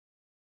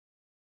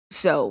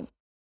 so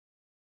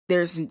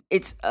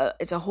it's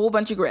a whole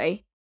bunch of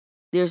gray.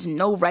 There's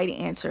no right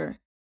answer.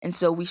 And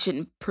so we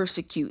shouldn't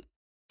persecute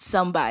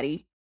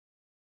somebody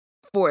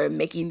for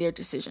making their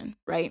decision,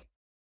 right?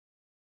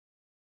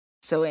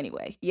 So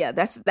anyway, yeah,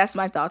 that's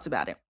my thoughts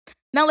about it.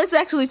 Now let's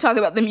actually talk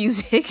about the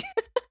music.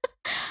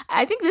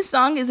 I think this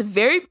song is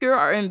very pure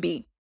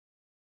R&B.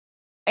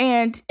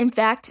 And in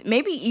fact,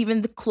 maybe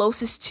even the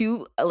closest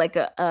to like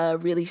a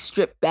really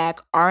stripped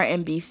back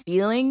R&B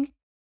feeling,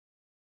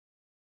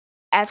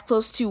 as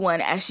close to one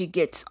as she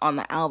gets on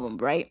the album,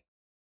 right?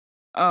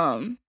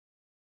 And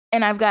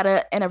I've got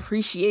an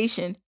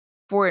appreciation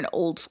for an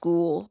old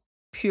school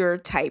pure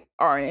type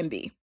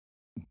R&B.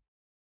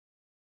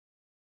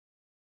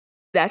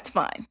 That's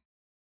fine.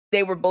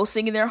 They were both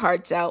singing their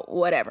hearts out,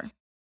 whatever.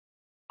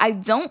 I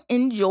don't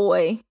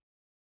enjoy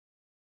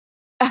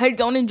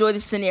the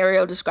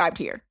scenario described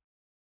here,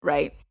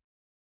 right?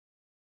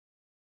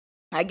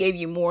 I gave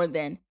you more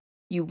than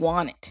you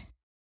wanted.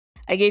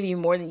 I gave you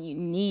more than you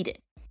needed.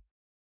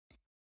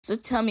 So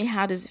tell me,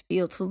 how does it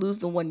feel to lose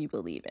the one you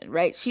believe in,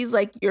 right? She's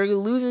like, you're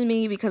losing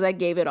me because I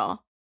gave it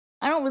all.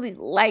 I don't really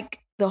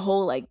like the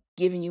whole like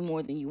giving you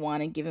more than you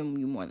wanted, giving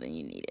you more than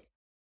you needed.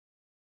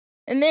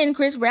 And then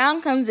Chris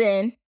Brown comes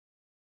in.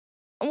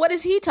 What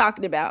is he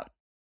talking about?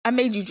 I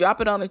made you drop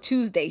it on a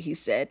Tuesday, he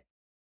said.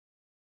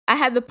 I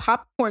had the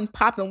popcorn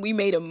pop and we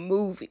made a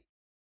movie.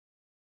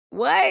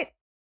 What?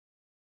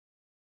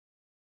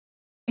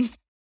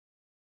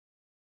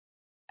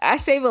 I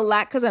save a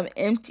lot because I'm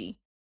empty.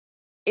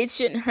 It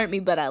shouldn't hurt me,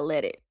 but I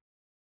let it.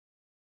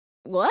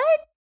 What?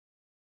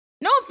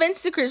 No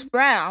offense to Chris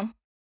Brown,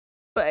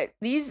 but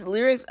these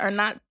lyrics are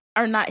not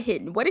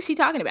hidden. What is he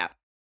talking about?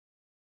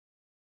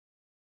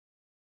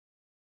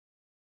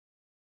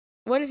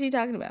 What is he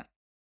talking about?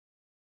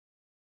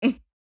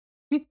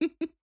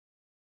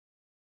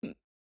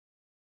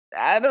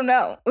 I don't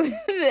know.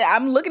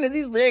 I'm looking at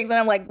these lyrics and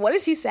I'm like, what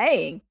is he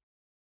saying?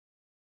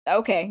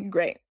 Okay,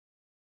 great.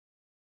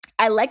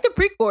 I like the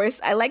pre-chorus.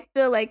 I like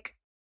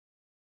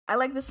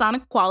the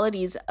sonic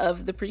qualities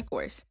of the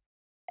pre-chorus.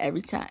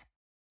 Every time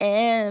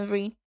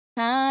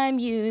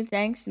you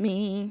thanks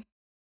me.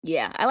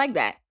 Yeah, I like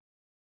that.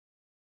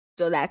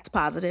 So that's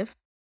positive.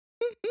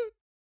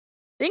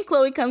 Then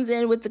Chloe comes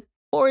in with the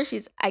chorus.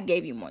 She's, I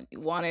gave you more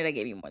you wanted. I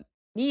gave you more you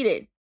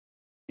needed.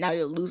 Now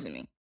you're losing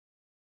me.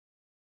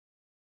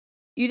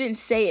 You didn't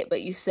say it,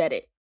 but you said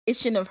it. It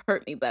shouldn't have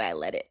hurt me, but I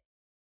let it.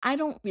 I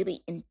don't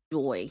really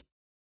enjoy,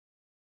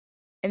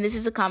 and this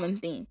is a common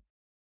theme,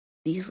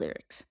 these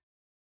lyrics.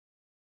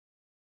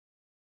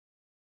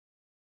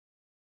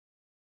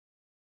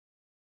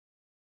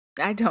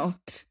 I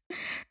don't.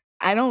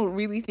 I don't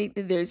really think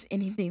that there's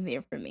anything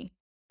there for me,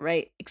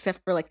 right?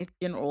 Except for like a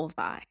general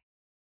vibe.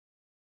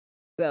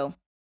 So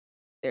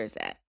there's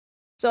that.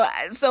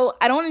 So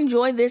I don't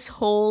enjoy this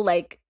whole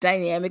like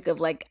dynamic of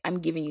like I'm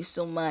giving you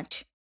so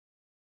much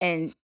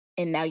and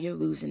now you're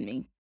losing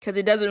me, because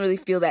it doesn't really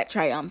feel that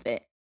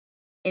triumphant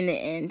in the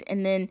end.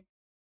 And then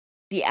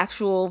the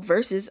actual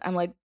verses, I'm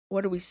like,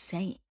 what are we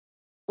saying?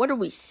 What are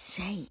we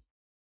saying?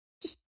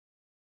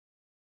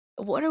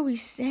 What are we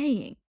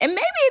saying? And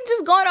maybe it's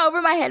just going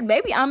over my head.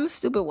 Maybe I'm the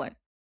stupid one.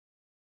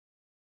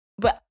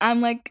 But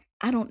I'm like,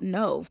 I don't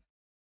know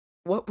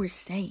what we're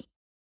saying.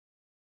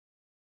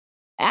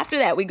 After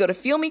that, we go to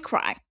Feel Me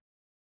Cry.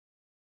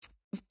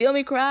 Feel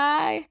Me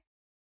Cry.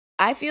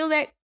 I feel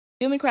that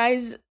Feel Me Cry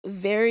is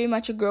very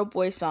much a girl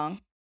boy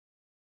song.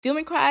 Feel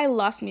Me Cry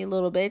lost me a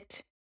little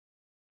bit.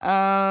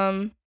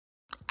 I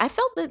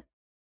felt that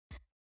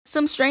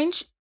some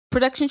strange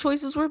production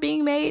choices were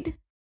being made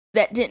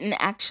that didn't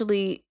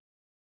actually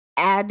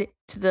add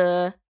to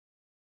the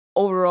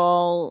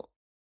overall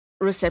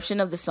reception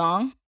of the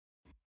song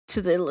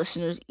to the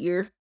listener's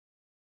ear.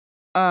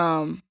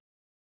 And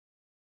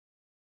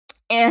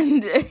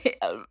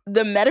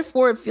the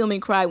metaphor of Feel Me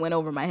Cry went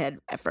over my head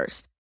at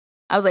first.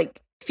 I was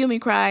like, Feel Me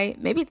Cry,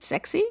 maybe it's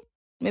sexy?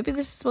 Maybe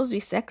this is supposed to be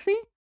sexy?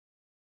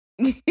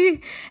 And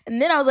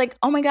then I was like,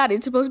 oh my God,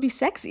 it's supposed to be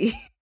sexy.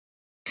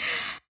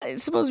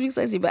 It's supposed to be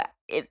sexy, but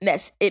it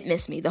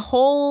missed me. The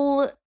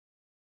whole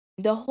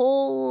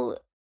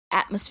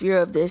atmosphere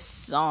of this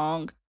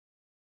song,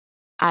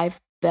 I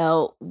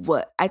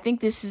think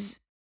this is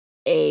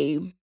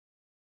a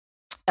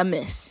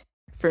miss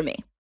for me.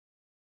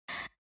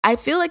 I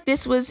feel like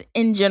this was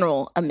in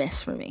general a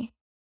miss for me.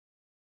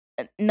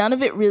 None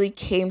of it really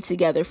came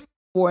together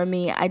for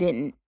me. I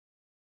didn't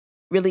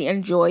really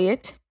enjoy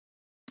it.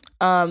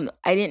 I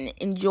didn't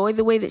enjoy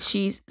the way that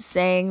she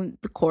sang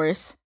the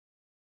chorus.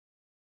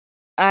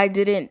 I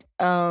didn't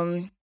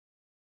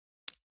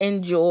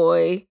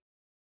enjoy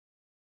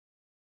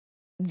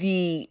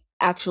the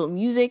actual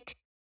music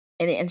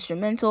and the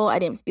instrumental. I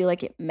didn't feel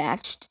like it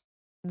matched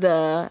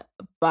the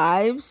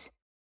vibes.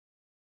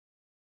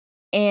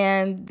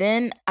 And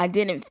then I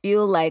didn't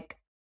feel like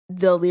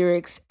the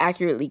lyrics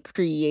accurately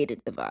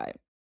created the vibe.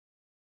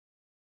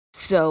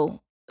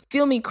 So,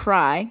 Feel Me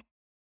Cry,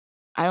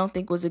 I don't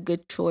think was a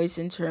good choice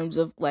in terms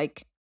of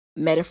like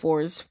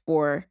metaphors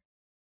for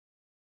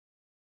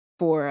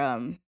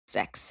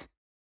sex.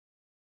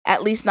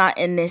 At least not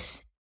in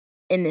this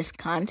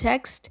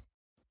context,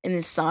 in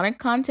this sonic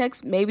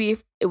context. Maybe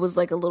if it was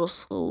like a little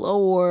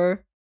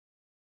slower,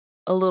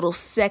 a little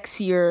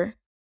sexier,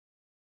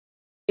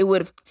 it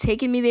would have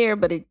taken me there,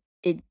 but it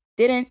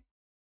didn't.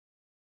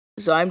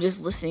 So I'm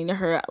just listening to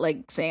her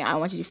like saying, I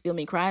want you to feel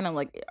me cry. And I'm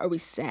like, are we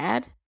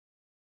sad?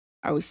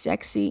 Are we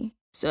sexy?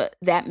 So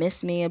that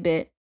missed me a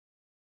bit.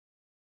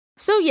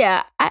 So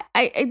yeah,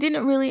 I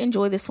didn't really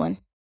enjoy this one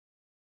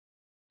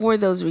for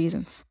those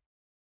reasons.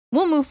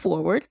 We'll move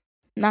forward,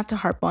 not to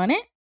harp on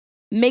it.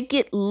 Make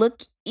It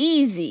Look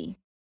Easy.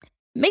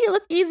 Make It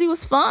Look Easy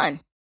was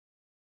fun.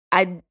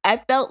 I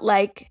felt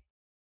like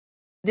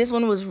this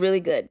one was really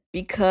good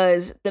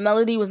because the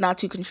melody was not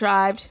too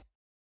contrived.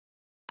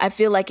 I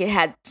feel like it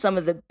had some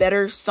of the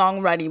better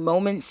songwriting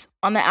moments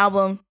on the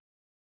album.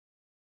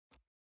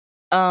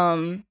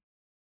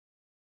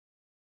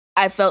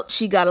 I felt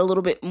she got a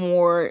little bit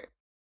more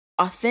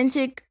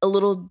authentic, a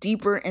little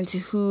deeper into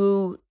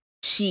who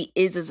she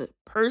is as a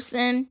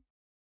person.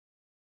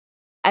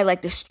 I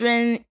like the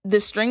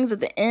strings at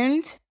the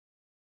end.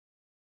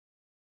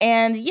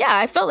 And yeah,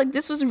 I felt like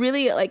this was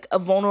really like a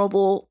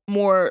vulnerable,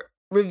 more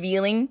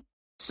revealing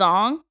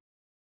song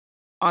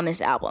on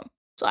this album.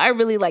 So I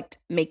really liked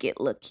Make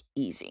It Look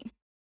Easy.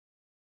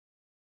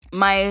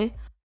 And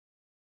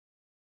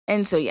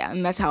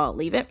that's how I'll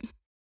leave it.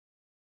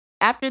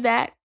 After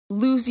that,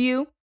 Lose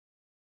You,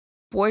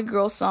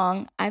 boy-girl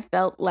song. I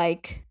felt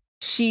like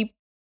she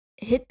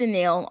hit the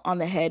nail on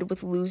the head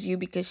with Lose You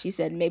because she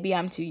said, maybe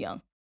I'm too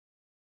young,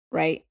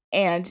 right?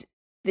 And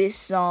this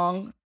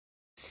song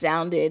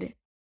sounded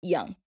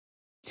young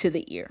to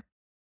the ear.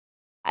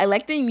 I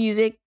like the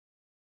music,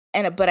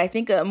 but I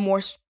think a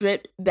more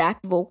stripped back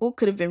vocal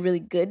could have been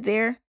really good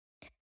there.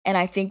 And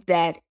I think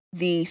that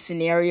the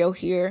scenario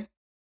here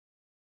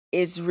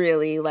is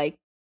really like,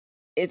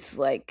 it's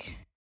like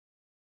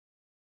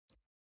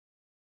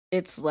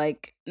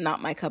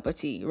not my cup of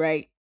tea,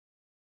 right?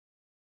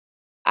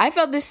 I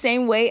felt the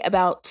same way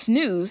about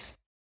Snooze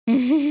by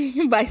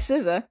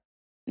SZA.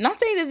 Not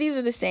saying that these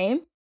are the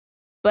same,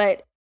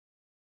 but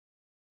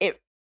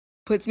it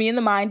puts me in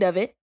the mind of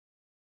it.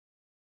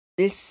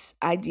 This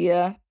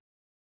idea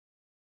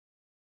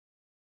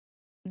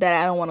that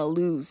I don't want to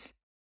lose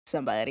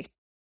somebody.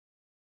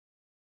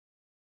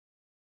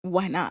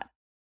 Why not?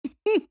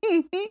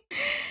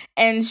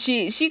 And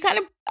she kind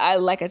of,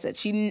 like I said,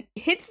 she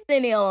hits the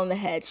nail on the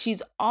head.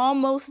 She's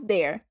almost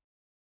there.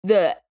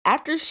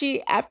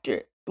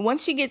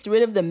 Once she gets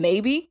rid of the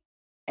maybe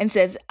and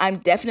says, I'm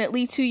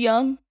definitely too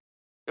young,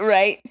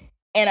 right?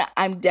 And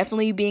I'm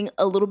definitely being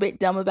a little bit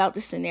dumb about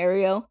the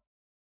scenario.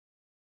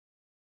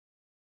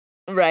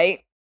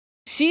 right?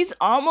 She's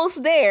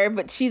almost there,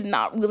 but she's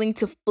not willing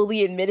to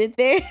fully admit it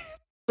there,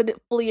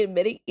 fully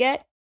admit it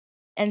yet.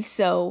 And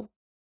so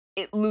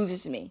it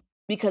loses me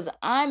because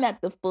I'm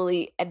at the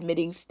fully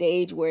admitting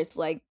stage where it's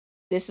like,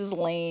 this is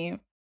lame.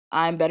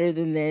 I'm better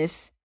than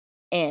this.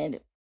 And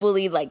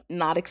fully like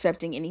not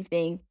accepting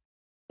anything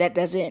that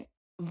doesn't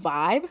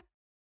vibe.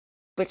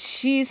 But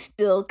she's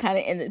still kind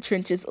of in the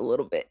trenches a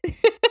little bit.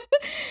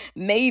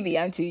 Maybe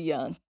I'm too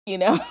young, you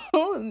know?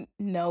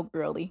 No,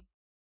 girly.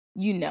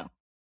 You know.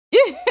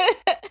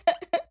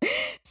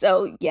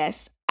 So,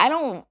 yes, I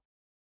don't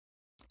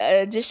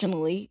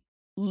additionally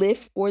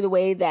live for the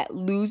way that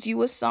Lose You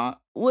was sung.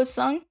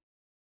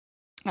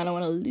 I don't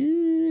want to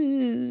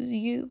lose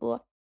you, boy.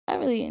 I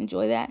really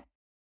enjoy that.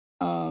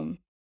 I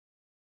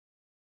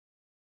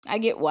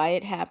get why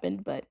it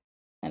happened, but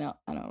I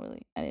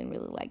didn't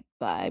really like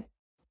the vibe.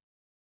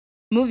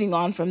 Moving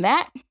on from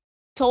that,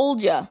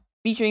 Told Ya,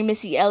 featuring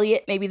Missy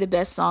Elliott, maybe the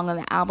best song on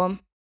the album.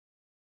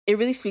 It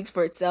really speaks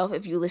for itself.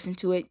 If you listen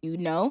to it, you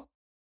know.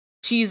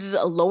 She uses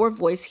a lower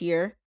voice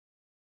here.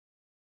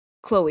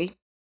 Chloë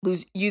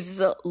uses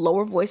a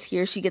lower voice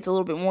here. She gets a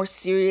little bit more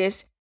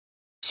serious.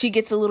 She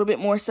gets a little bit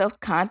more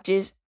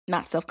self-confident.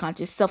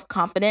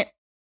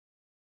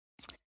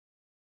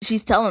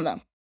 She's telling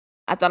them,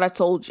 I thought I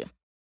told you.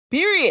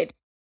 Period.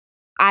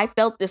 I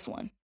felt this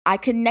one. I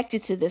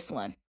connected to this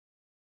one.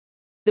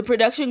 The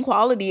production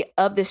quality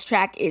of this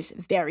track is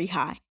very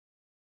high.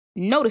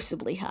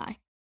 Noticeably high.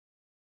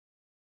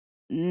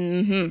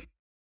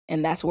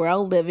 And that's where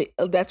I'll leave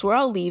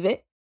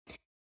it.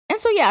 And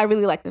so yeah, I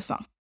really like this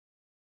song.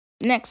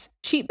 Next,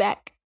 Cheat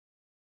Back,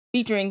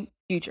 featuring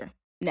Future.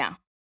 Now,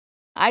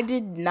 I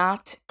did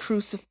not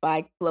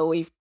crucify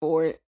Chloë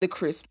for the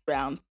Chris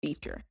Brown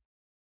feature.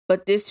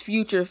 But this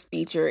Future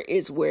feature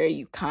is where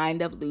you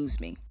kind of lose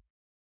me.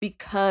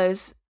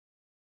 Because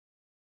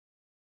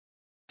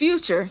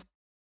Future,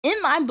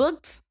 in my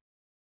books,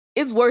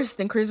 is worse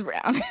than Chris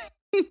Brown.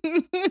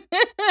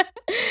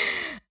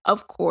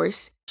 Of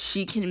course,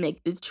 she can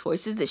make the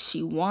choices that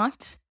she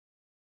wants.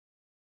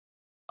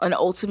 And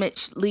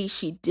ultimately,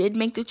 she did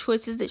make the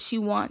choices that she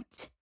wanted.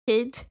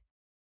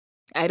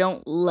 I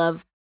don't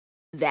love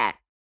that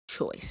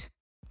choice.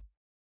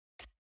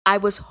 I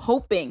was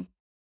hoping,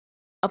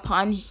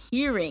 upon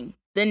hearing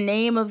the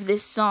name of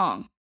this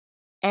song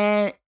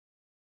and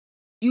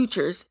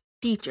Future's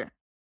feature,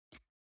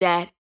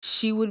 that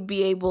she would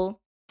be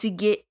able to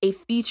get a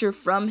feature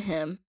from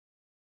him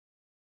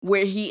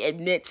where he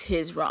admits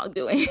his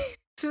wrongdoing.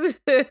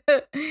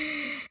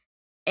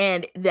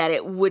 And that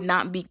it would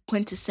not be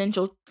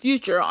quintessential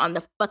Future on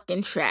the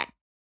fucking track.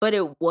 But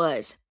it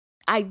was.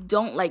 I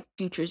don't like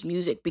Future's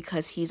music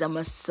because he's a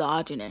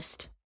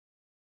misogynist.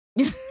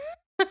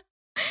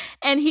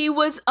 And he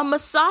was a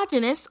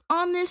misogynist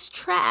on this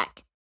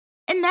track.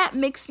 And that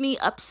makes me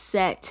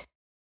upset.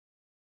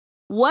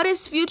 What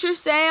does Future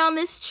say on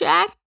this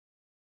track?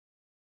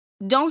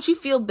 Don't you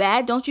feel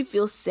bad? Don't you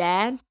feel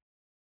sad?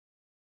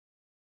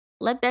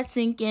 Let that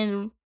sink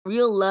in.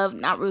 Real love,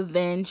 not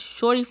revenge.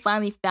 Shorty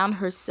finally found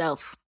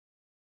herself.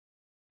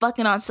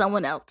 Fucking on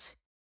someone else.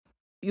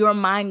 Your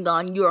mind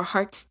gone, your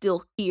heart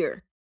still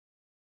here.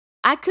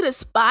 I could have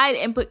spied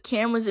and put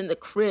cameras in the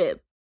crib.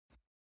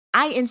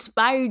 I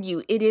inspired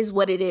you. It is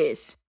what it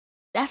is.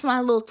 That's my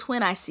little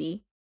twin I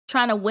see.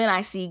 Trying to win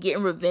I see.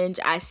 Getting revenge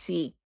I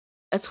see.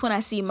 A twin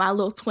I see. My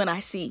little twin I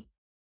see.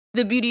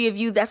 The beauty of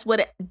you, that's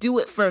what do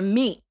it for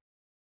me.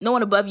 No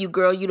one above you,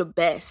 girl. You the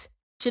best.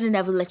 Should have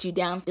never let you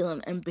down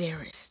feeling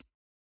embarrassed.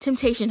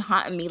 Temptation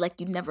haunting me like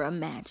you'd never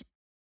imagined.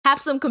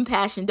 Have some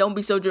compassion. Don't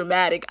be so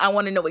dramatic. I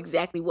want to know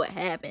exactly what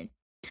happened.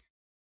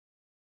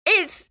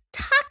 It's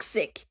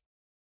toxic.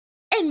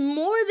 And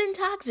more than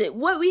toxic,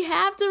 what we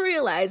have to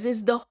realize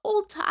is the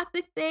whole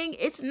toxic thing,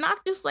 it's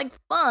not just like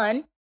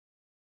fun.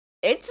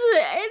 It's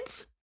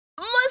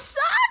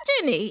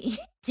misogyny.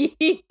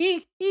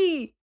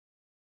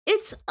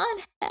 It's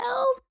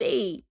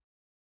unhealthy.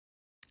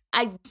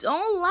 I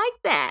don't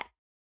like that.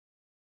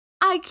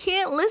 I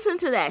can't listen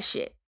to that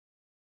shit.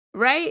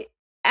 Right?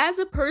 As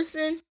a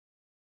person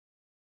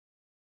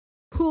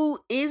who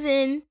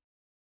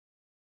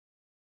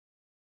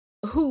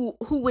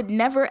would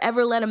never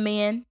ever let a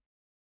man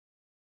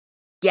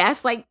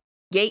gaslight,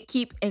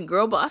 gatekeep, and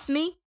girl boss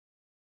me,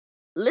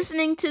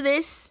 listening to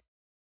this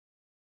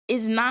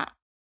is not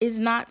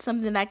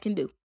something I can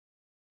do.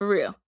 For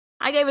real.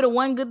 I gave it a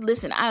one good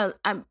listen.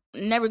 I'm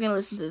never gonna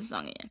listen to this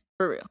song again.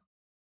 For real.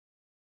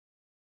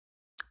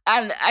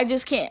 I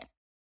just can't.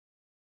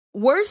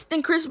 Worse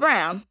than Chris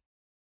Brown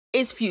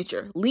is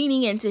Future,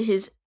 leaning into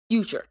his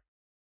future.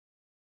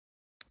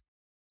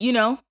 You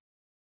know?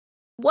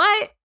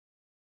 What?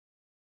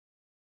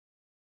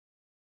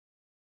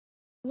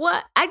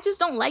 I just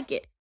don't like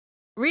it.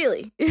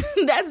 Really.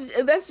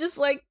 That's just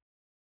like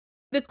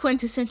the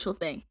quintessential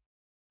thing.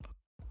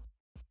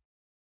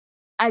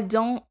 I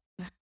don't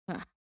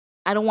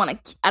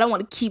want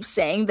to keep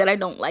saying that I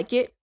don't like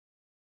it.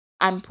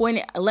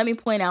 Let me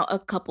point out a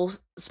couple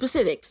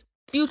specifics.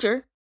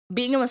 Future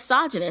being a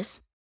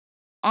misogynist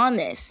on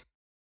this.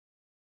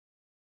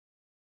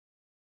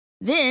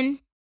 Then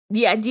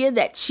the idea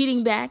that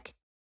cheating back,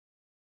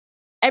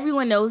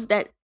 everyone knows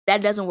that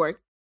that doesn't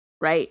work,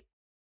 right?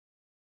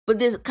 But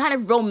this kind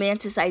of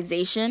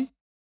romanticization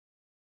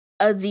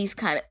of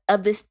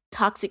this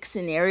toxic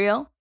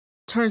scenario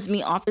turns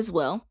me off as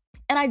well.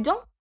 And I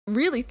don't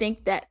really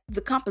think that the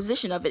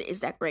composition of it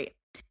is that great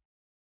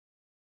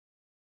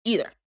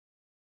either.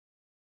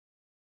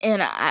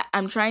 And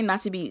I'm trying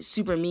not to be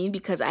super mean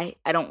because I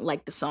don't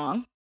like the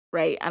song,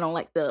 right? I don't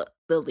like the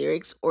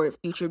lyrics or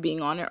Future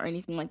being on it or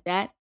anything like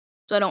that.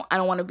 So I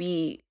don't want to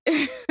be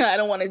I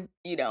don't want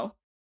to,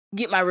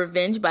 get my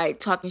revenge by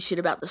talking shit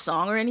about the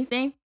song or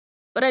anything,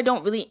 but I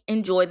don't really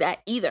enjoy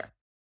that either.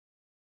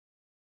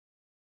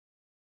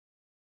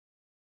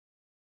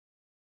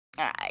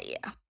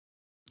 Yeah.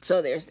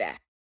 So there's that.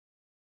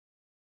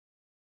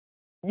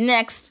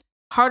 Next,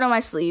 Heart on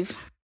My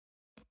Sleeve.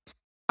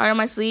 Heart on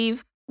My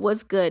Sleeve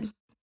was good.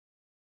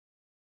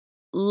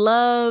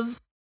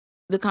 Love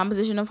the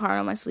composition of Heart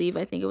on My Sleeve.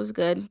 I think it was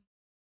good.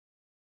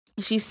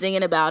 She's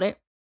singing about it.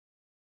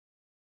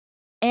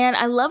 And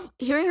I love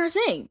hearing her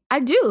sing. I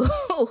do.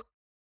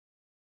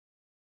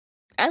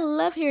 I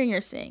love hearing her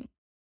sing.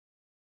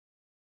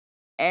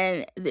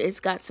 And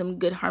it's got some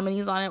good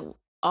harmonies on it.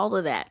 All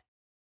of that.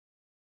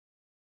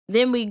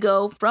 Then we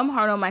go from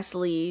Heart on My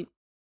Sleeve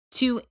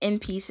to In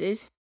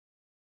Pieces.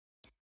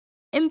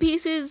 In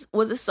Pieces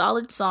was a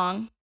solid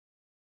song.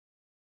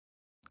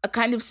 A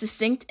kind of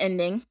succinct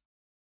ending,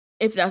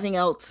 if nothing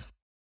else.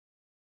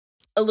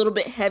 A little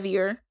bit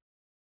heavier.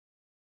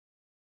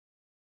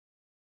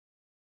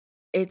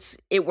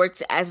 It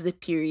works as the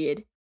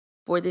period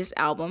for this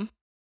album.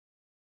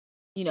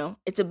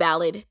 It's a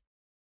ballad.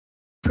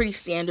 Pretty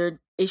standard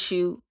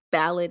issue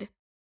ballad.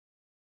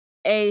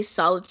 A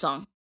solid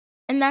song.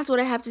 And that's what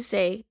I have to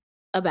say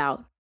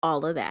about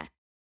all of that.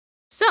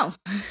 So,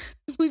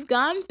 we've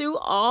gone through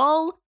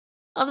all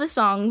of the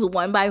songs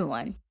one by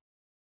one.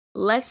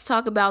 Let's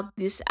talk about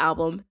this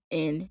album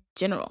in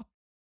general.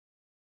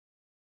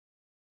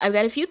 I've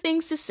got a few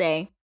things to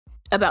say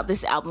about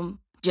this album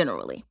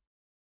generally.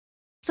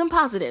 Some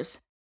positives.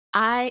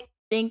 I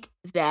think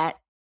that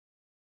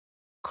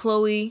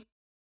Chloë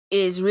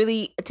is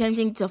really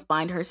attempting to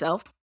find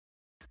herself.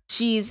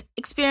 She's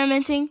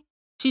experimenting.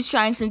 She's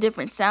trying some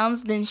different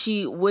sounds than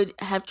she would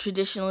have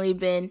traditionally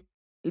been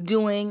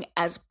doing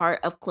as part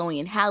of Chloe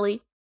and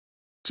Halle.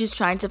 She's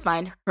trying to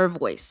find her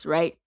voice,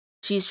 right?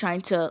 She's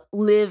trying to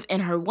live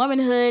in her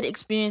womanhood,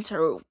 experience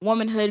her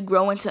womanhood,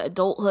 grow into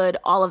adulthood,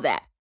 all of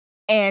that.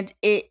 And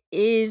it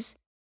is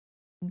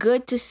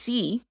good to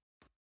see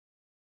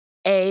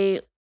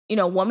a,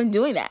 woman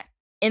doing that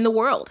in the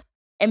world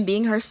and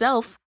being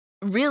herself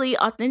really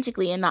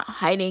authentically and not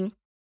hiding,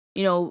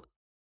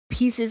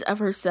 pieces of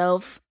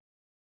herself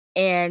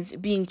and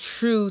being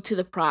true to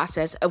the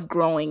process of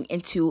growing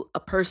into a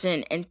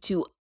person,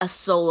 into a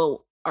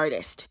solo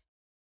artist.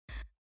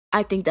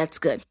 I think that's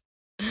good.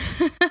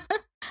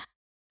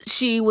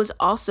 She was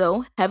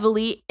also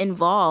heavily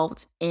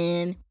involved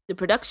in the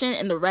production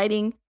and the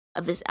writing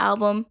of this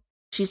album.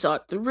 She saw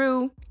it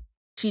through.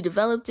 She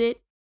developed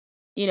it,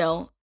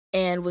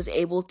 and was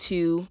able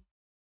to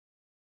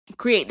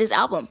create this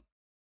album,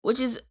 which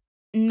is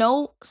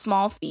no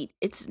small feat.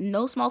 It's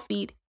no small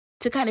feat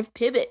to kind of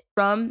pivot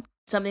from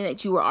something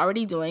that you were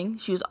already doing.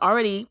 She was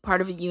already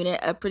part of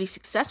a pretty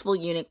successful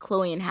unit,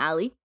 Chloë and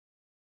Halle.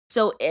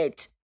 So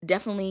it's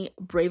definitely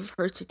brave of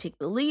her to take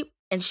the leap,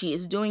 and she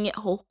is doing it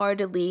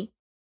wholeheartedly.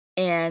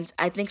 And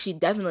I think she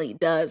definitely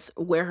does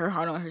wear her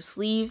heart on her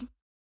sleeve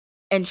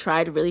and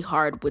tried really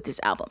hard with this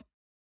album.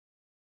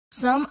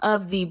 Some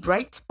of the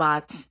bright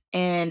spots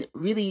and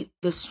really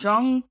the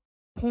strong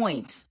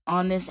points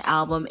on this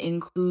album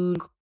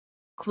include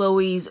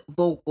Chloë's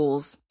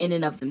vocals in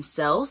and of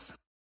themselves.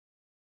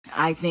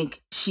 I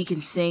think she can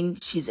sing.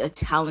 She's a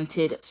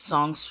talented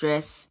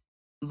songstress,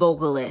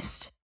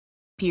 vocalist,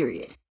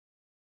 period.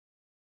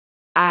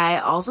 I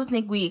also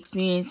think we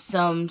experienced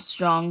some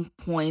strong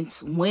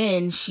points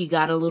when she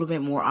got a little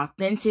bit more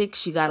authentic.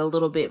 She got a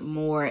little bit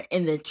more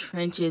in the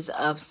trenches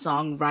of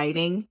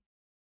songwriting,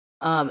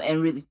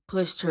 and really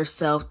pushed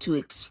herself to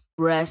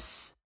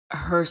express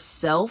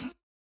herself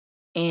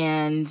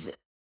and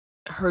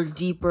her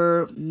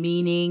deeper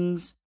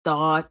meanings,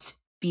 thoughts,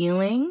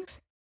 feelings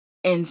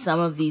in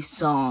some of these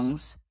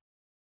songs.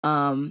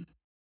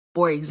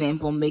 For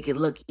example, Make It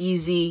Look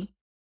Easy.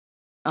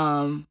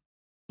 One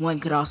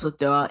could also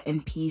throw out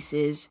In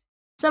Pieces.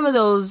 Some of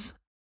those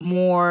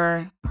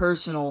more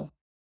personal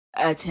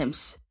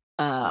attempts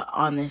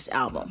on this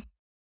album.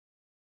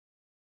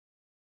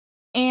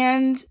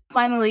 And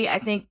finally, I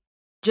think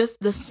just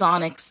the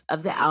sonics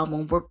of the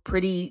album were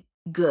pretty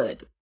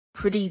good,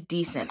 pretty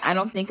decent. I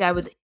don't think I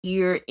would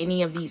hear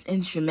any of these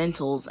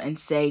instrumentals and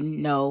say,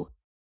 no,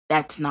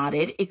 that's not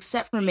it,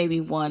 except for maybe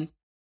one,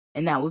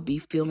 and that would be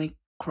Feel Me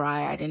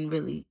Cry. I didn't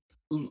really...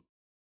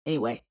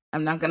 Anyway,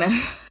 I'm not going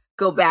to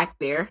go back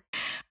there.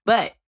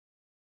 But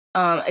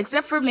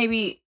except for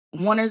maybe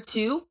one or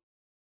two,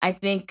 I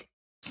think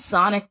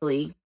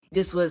sonically,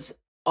 this was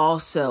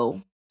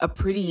also a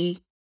pretty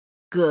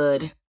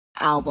good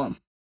album.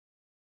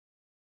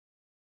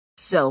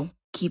 So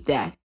keep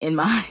that in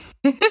mind.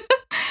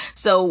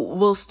 So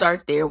we'll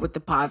start there with the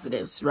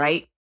positives,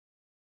 right?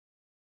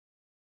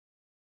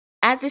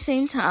 At the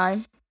same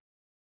time,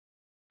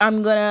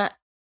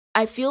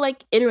 I feel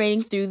like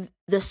iterating through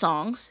the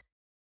songs,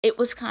 it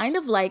was kind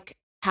of like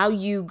how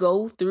you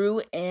go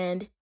through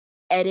and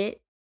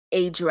edit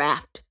a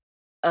draft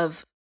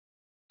of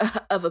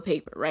of a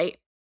paper, right?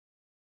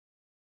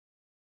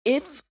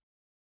 If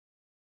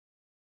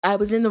I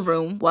was in the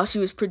room while she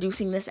was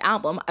producing this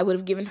album, I would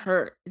have given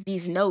her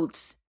these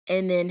notes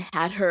and then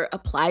had her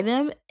apply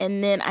them.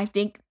 And then I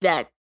think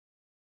that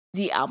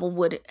the album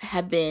would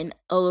have been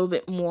a little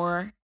bit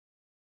more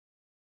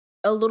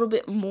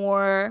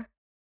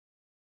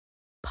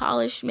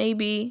polished,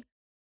 maybe.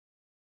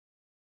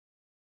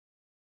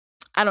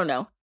 I don't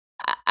know.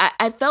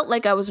 I felt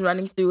like I was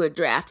running through a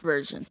draft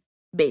version,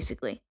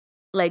 basically.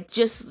 Like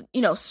just,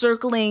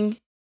 circling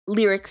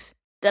lyrics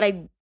that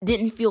I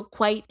didn't feel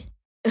quite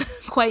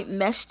quite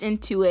meshed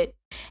into it.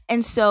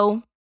 And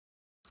so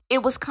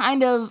it was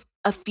kind of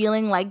a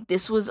feeling like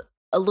this was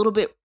a little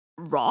bit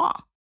raw.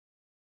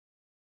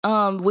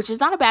 Which is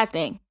not a bad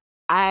thing.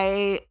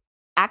 I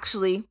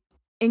actually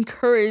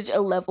encourage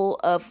a level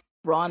of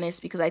rawness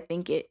because I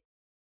think it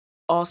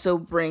also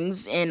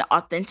brings in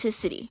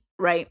authenticity,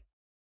 right?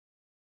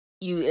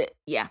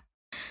 Yeah.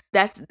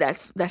 That's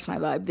my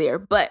vibe there.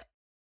 But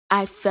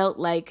I felt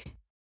like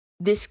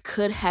this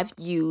could have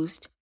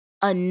used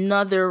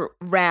another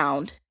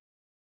round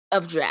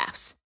of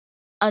drafts,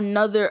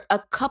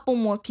 a couple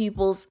more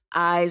people's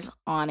eyes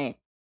on it,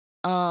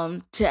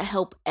 to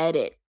help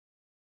edit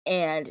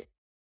and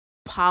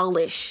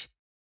polish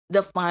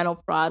the final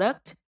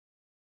product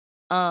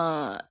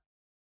a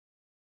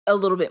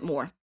little bit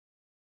more.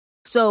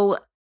 So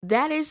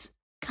that is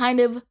kind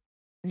of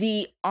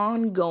the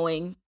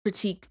ongoing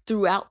critique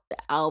throughout the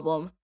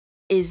album,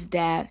 is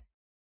that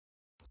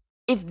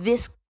if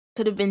this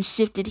could have been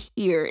shifted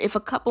here, if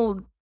a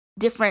couple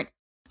different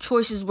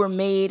choices were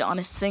made on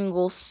a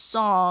single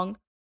song,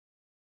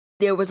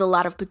 there was a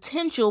lot of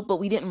potential, but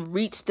we didn't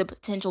reach the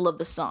potential of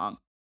the song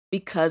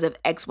because of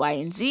X, Y,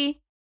 and Z.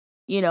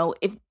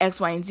 If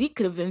X, Y, and Z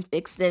could have been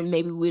fixed, then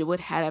maybe we would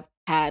have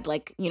had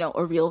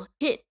a real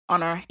hit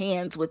on our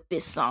hands with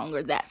this song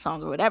or that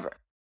song or whatever.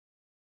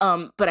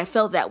 But I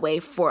felt that way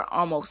for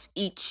almost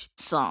each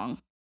song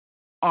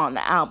on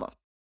the album.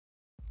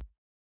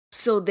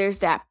 So there's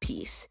that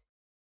piece.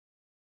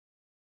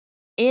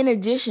 In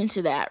addition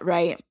to that,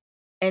 right?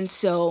 And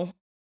so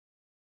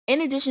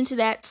in addition to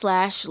that,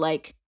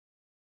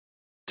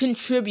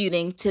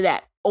 contributing to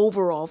that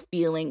overall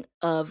feeling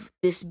of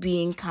this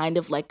being kind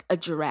of like a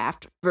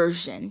draft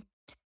version,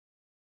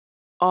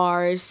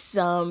 are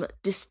some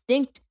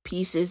distinct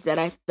pieces that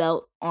I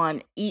felt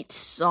on each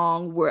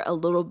song were a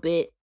little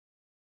bit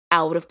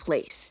out of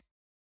place.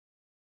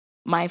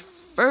 My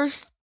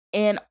first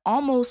and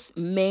almost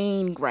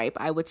main gripe,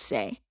 I would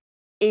say,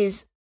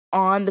 is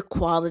on the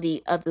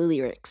quality of the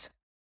lyrics.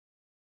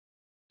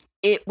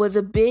 It was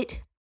a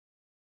bit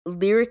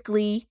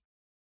lyrically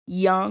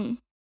young,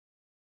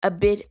 a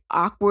bit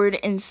awkward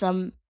in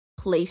some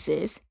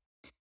places.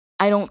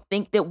 I don't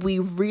think that we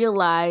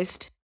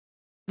realized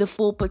the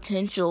full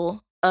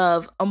potential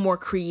of a more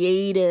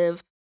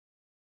creative,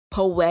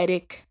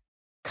 poetic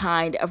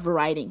kind of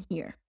writing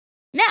here.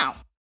 Now,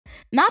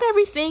 not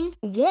everything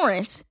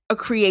warrants a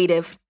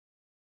creative,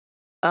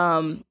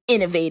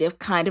 innovative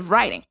kind of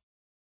writing.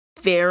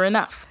 Fair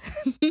enough.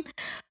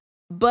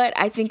 But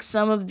I think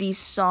some of these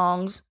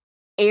songs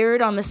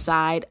erred on the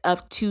side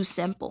of too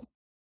simple.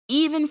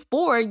 Even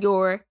for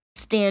your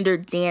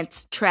standard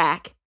dance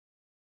track,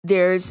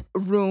 there's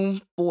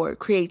room for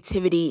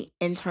creativity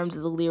in terms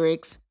of the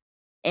lyrics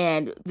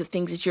and the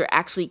things that you're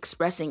actually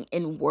expressing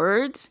in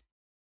words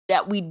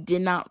that we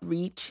did not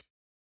reach.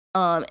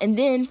 And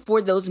then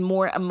for those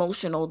more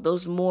emotional,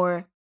 those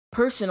more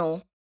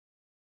personal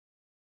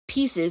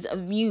pieces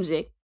of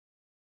music,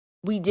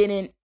 we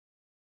didn't,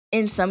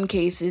 in some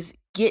cases,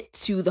 get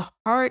to the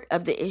heart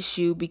of the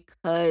issue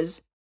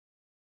because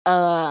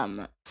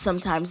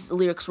sometimes the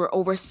lyrics were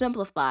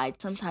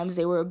oversimplified, sometimes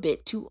they were a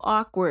bit too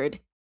awkward,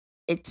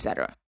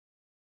 etc.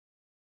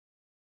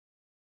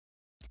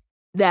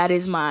 That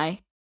is my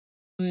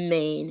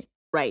main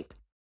gripe.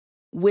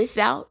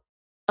 Without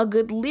a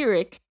good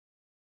lyric,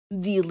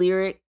 the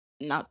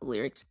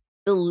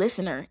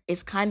listener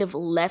is kind of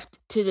left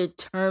to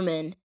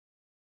determine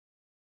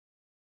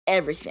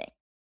everything,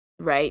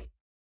 right?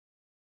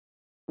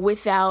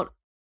 Without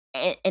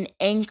an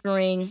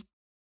anchoring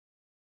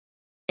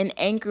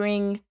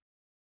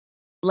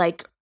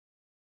like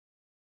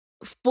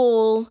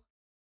full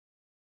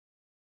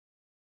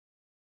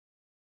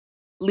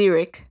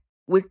lyric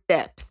with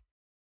depth,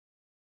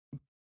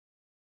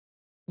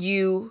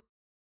 you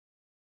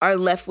are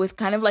left with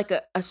kind of like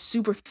a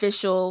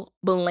superficial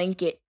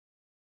blanket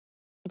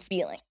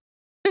feeling.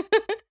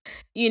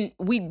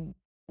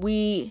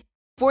 We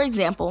for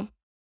example,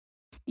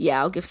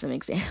 I'll give some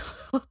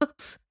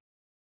examples.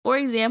 For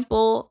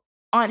example,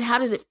 on How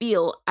Does It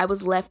Feel, I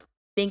was left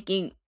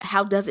thinking,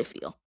 how does it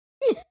feel?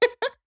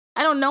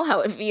 I don't know how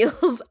it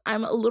feels.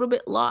 I'm a little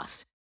bit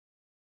lost.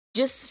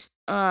 Just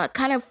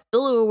kind of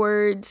filler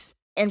words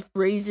and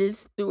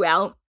phrases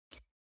throughout,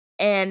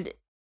 and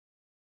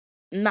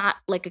not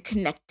like a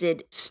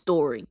connected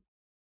story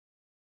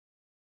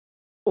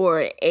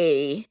or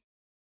a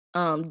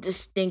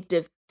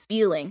distinctive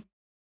feeling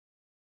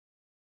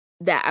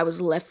that I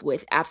was left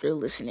with after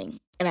listening.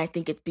 And I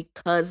think it's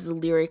because the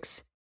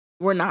lyrics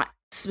were not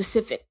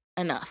specific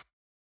enough.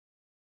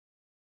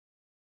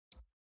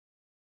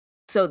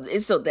 So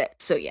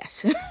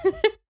yes.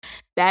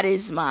 That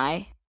is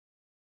my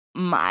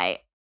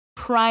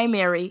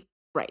primary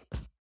gripe.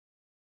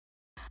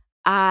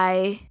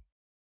 I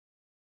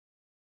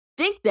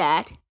think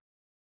that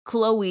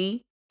Chloë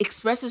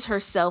expresses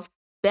herself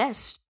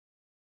best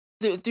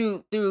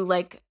through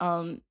like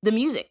the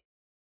music,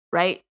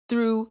 right?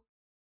 Through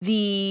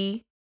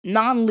the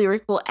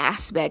non-lyrical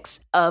aspects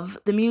of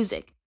the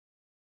music.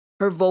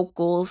 Her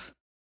vocals,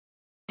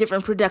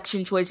 different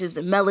production choices,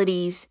 the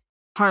melodies,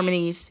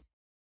 harmonies,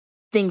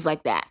 things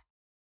like that.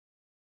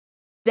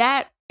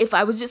 That, if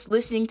I was just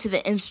listening to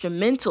the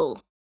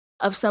instrumental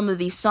of some of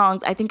these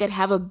songs, I think I'd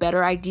have a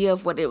better idea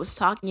of what it was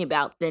talking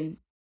about than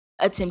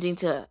attempting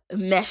to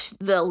mesh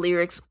the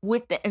lyrics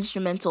with the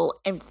instrumental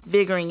and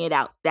figuring it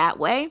out that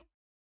way.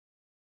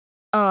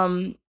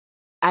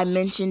 I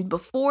mentioned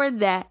before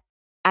that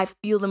I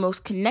feel the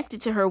most connected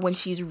to her when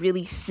she's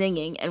really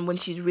singing and when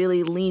she's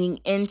really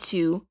leaning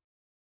into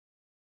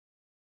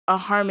a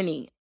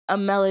harmony, a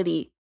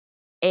melody,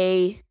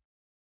 a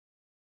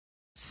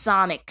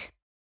sonic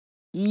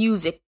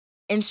music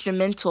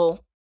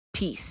instrumental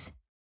piece.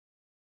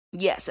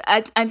 Yes,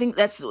 I think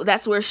that's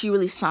where she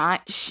really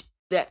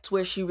that's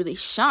where she really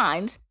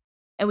shines,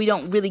 and we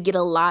don't really get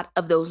a lot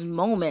of those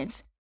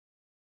moments.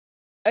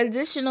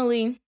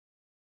 Additionally,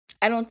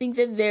 I don't think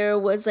that there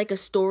was like a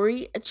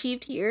story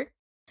achieved here.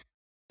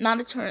 Not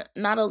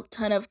a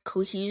ton of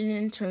cohesion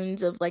in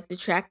terms of like the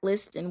track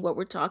list and what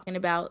we're talking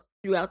about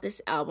throughout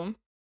this album.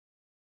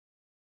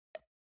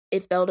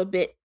 It felt a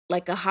bit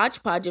like a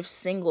hodgepodge of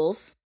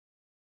singles.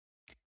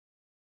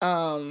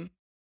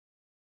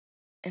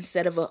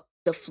 Instead of the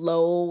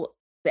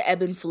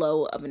ebb and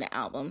flow of an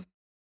album.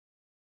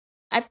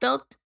 I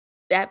felt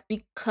that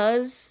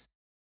because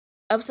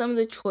of some of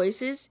the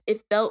choices,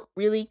 it felt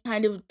really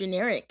kind of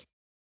generic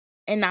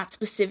and not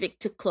specific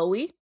to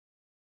Chloë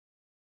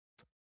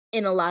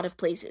in a lot of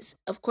places.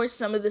 Of course,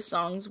 some of the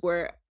songs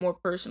were more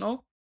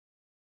personal,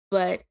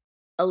 but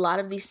a lot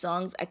of these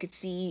songs I could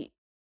see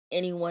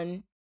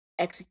anyone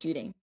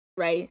executing,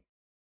 right?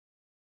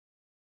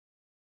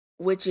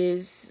 Which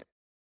is,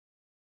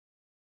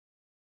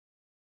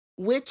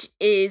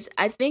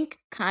 I think,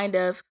 kind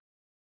of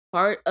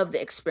part of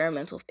the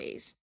experimental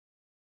phase,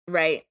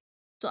 right?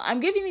 So I'm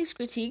giving these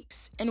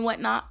critiques and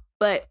whatnot,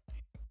 but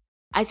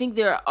I think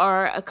there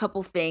are a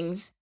couple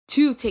things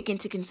to take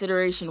into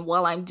consideration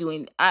while I'm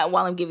giving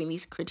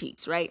these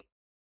critiques, right?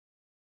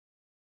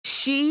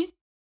 This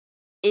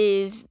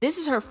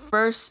is her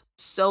first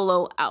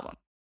solo album.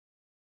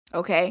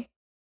 Okay?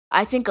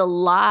 I think a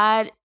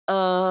lot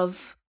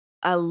of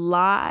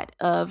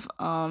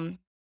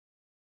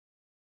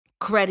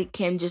credit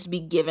can just be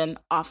given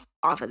off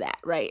of that,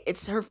 right?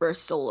 It's her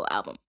first solo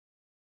album.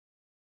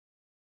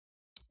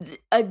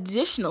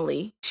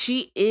 Additionally,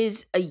 she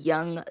is a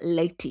young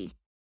lady.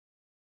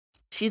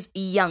 She's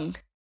young.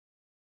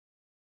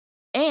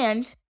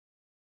 And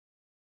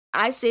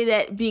I say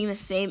that being the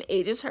same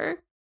age as her,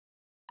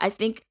 I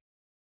think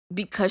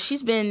because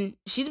she's been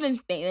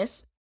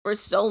famous for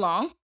so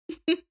long,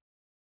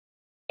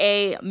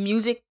 a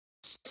music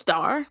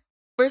star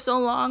for so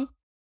long,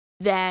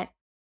 that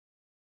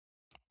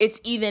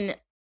it's even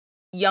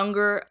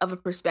younger of a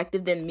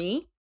perspective than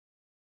me,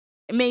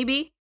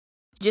 maybe,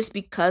 just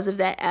because of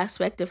that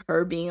aspect of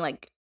her being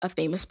like a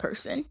famous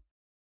person.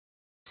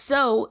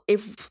 So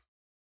if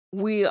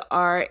we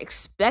are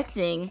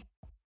expecting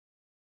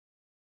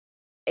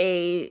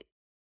the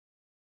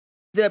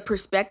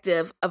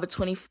perspective of a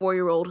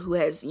 24-year-old who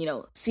has,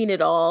 seen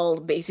it all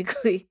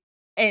basically,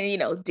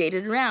 and,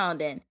 dated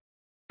around and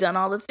done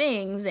all the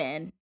things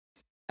and,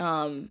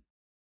 all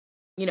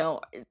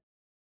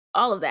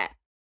of that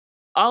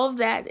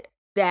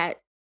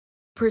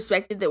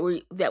perspective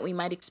that we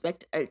might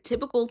expect a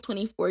typical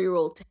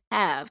 24-year-old to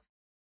have,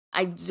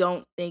 I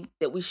don't think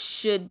that we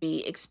should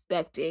be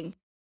expecting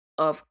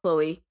of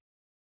Chloë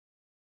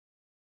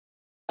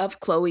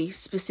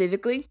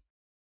specifically,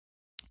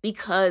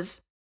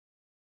 because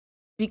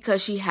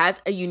she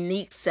has a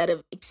unique set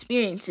of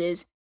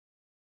experiences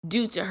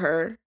due to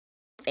her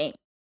fame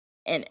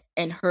and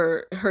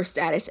her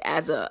status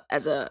as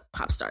a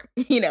pop star,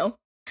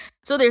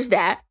 So there's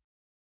that.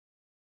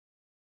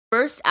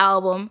 First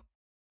album,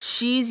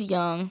 she's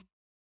young.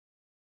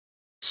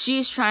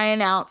 She's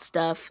trying out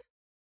stuff,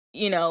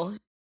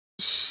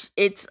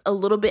 it's a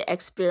little bit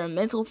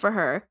experimental for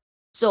her.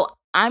 So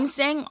I'm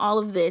saying all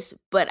of this,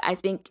 but I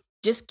think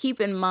just keep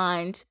in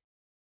mind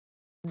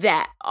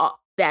that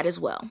as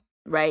well,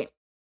 right?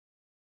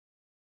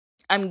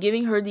 I'm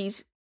giving her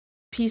these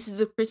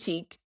pieces of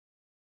critique,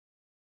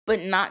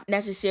 but not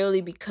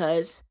necessarily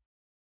because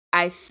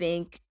I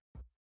think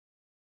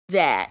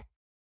that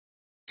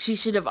she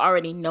should have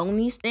already known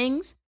these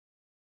things,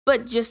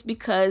 but just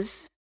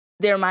because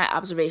they're my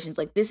observations,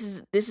 like this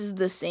is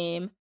the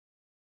same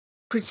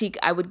critique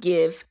I would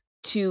give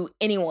to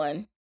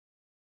anyone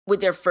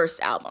with their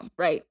first album,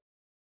 right?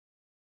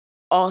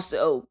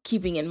 Also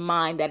keeping in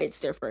mind that it's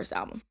their first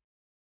album.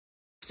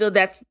 So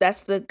that's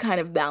the kind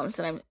of balance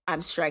that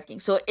I'm striking.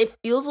 So it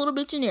feels a little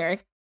bit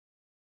generic.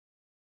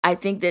 I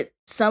think that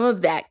some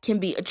of that can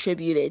be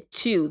attributed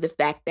to the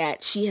fact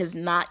that she has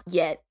not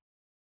yet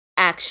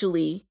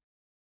actually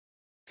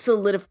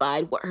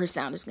solidified what her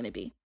sound is going to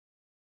be.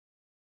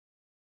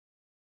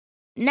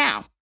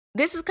 Now,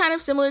 this is kind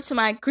of similar to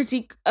my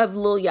critique of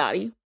Lil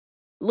Yachty.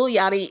 Lil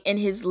Yachty in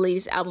his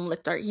latest album, Let's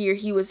Start Here,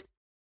 he was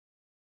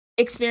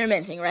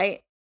experimenting,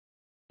 right?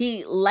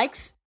 He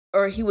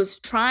was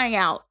trying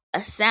out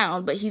a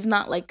sound, but he's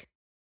not like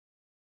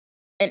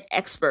an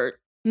expert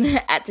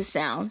at the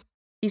sound.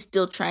 He's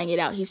still trying it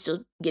out. He's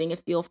still getting a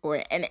feel for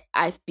it. And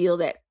I feel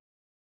that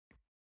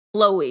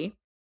Chloë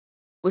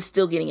was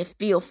still getting a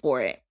feel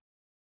for it,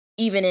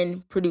 even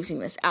in producing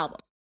this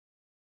album.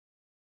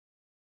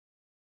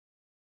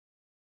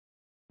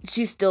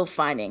 She's still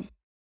finding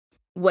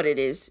what it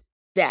is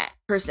that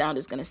her sound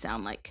is going to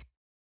sound like.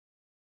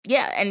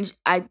 Yeah, and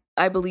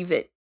I believe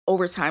that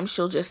over time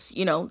she'll just,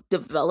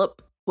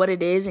 develop what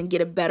it is and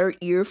get a better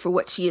ear for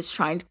what she is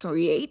trying to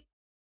create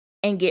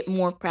and get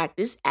more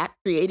practice at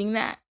creating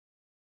that.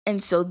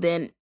 And so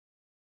then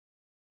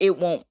it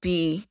won't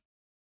feel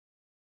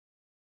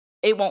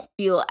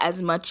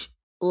as much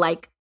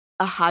like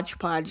a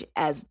hodgepodge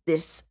as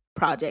this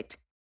project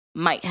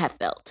might have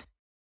felt.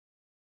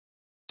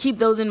 Keep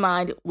those in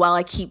mind while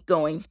I keep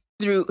going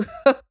through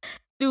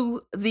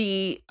through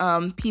the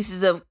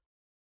pieces of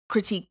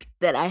critique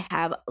that I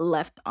have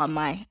left on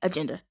my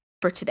agenda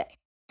for today.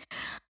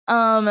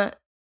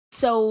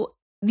 So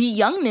the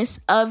youngness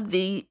of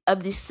these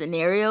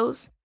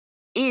scenarios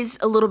is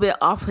a little bit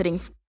off-putting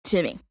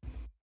to me.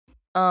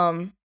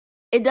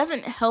 It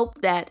doesn't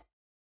help that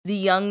the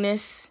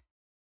youngness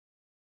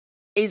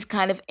is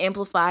kind of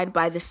amplified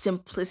by the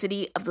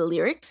simplicity of the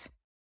lyrics,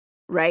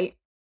 right?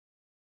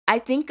 I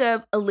think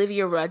of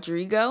Olivia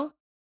Rodrigo,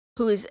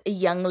 who is a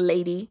young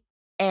lady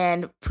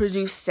and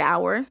produced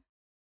Sour.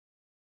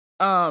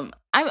 I'm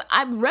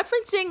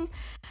referencing,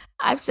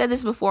 I've said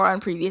this before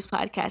on previous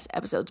podcast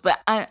episodes, but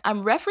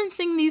I'm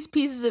referencing these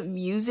pieces of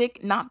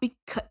music not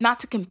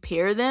to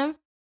compare them,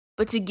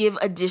 but to give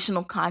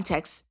additional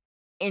context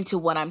into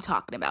what I'm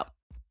talking about.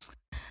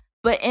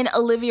 But in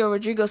Olivia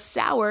Rodrigo's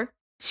Sour,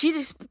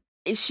 she's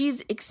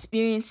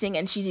experiencing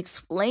and she's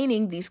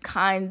explaining these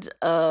kinds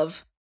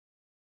of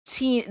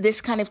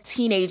this kind of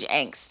teenage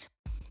angst.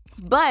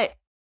 But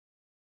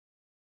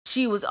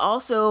she was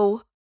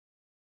also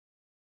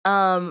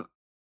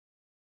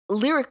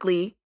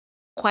lyrically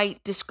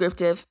quite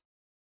descriptive,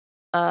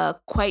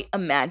 quite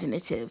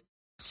imaginative.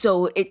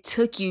 So it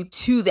took you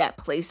to that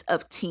place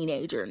of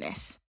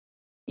teenagerness,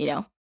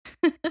 but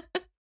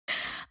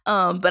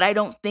I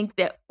don't think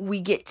that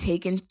we get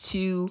taken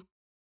to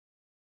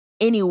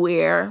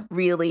anywhere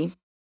really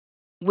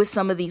with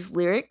some of these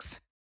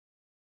lyrics.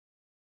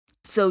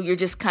 So you're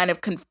just kind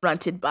of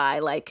confronted by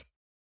like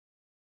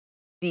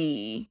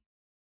the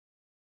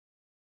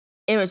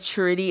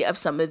immaturity of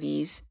some of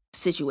these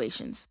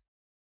situations.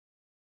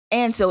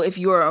 And so if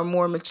you're a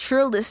more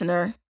mature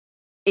listener,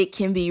 it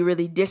can be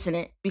really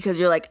dissonant because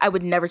you're like, I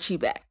would never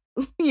cheat back,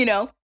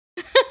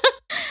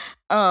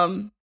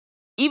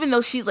 even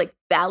though she's like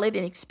valid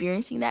and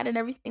experiencing that and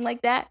everything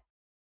like that,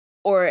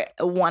 or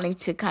wanting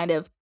to kind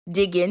of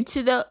dig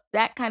into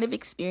that kind of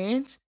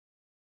experience,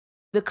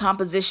 the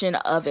composition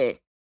of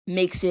it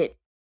makes it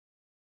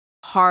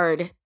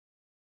hard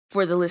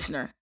for the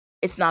listener.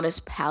 It's not as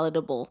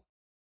palatable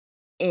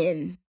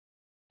in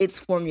its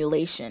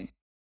formulation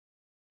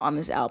on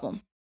this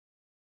album.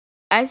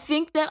 I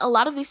think that a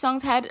lot of these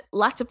songs had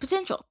lots of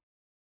potential.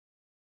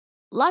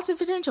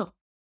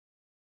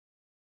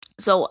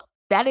 So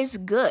that is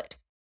good.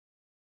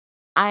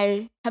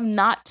 I have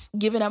not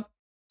given up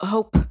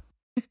hope.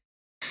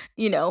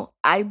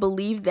 I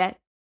believe that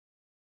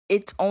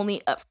it's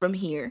only up from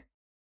here.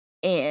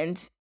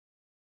 And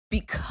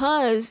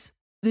because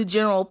the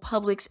general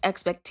public's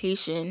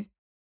expectation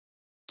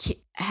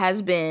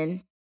has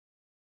been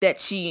that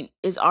she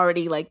is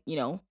already like,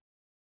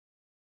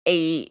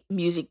 a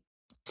music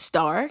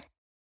star,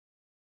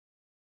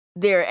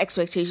 their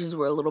expectations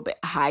were a little bit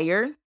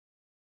higher.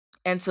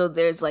 And so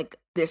there's like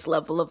this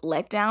level of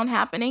letdown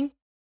happening.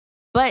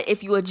 But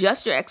if you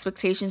adjust your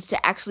expectations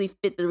to actually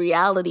fit the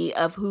reality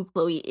of who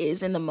Chloë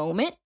is in the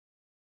moment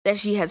that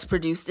she has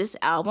produced this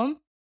album,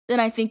 then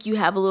I think you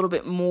have a little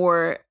bit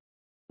more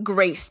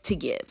grace to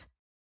give.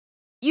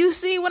 You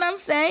see what I'm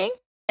saying?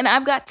 And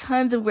I've got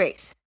tons of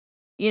grace.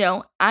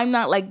 I'm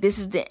not like this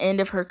is the end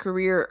of her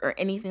career or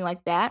anything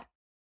like that.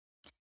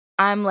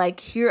 I'm like,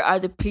 here are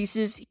the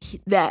pieces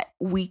that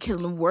we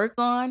can work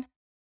on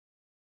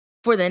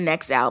for the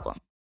next album,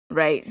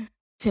 right?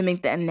 To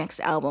make that next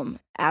album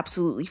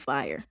absolutely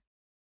fire.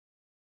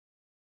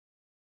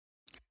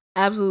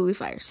 Absolutely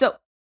fire. So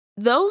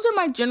those are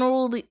my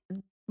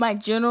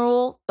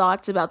general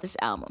thoughts about this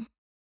album.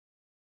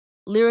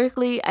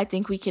 Lyrically, I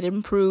think we could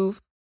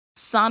improve.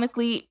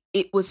 Sonically,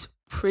 it was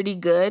pretty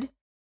good.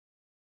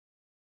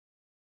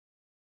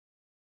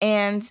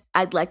 And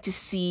I'd like to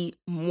see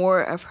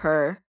more of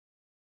her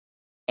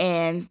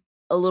and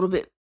a little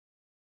bit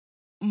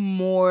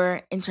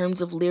more in terms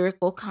of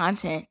lyrical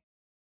content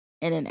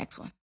in the next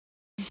one.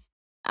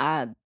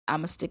 I'm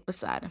going to stick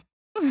beside him.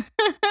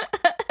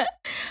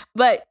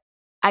 But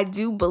I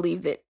do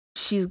believe that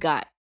she's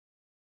got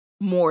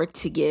more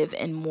to give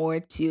and more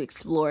to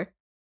explore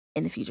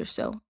in the future.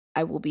 So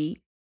I will be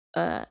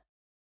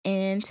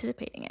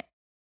anticipating it.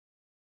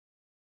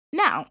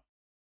 Now,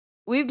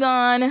 we've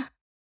gone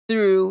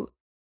through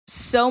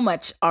so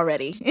much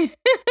already.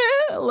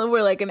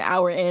 We're like an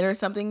hour in or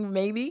something,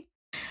 maybe.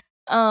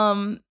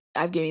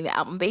 I've given you the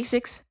album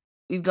basics.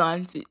 We've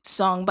gone through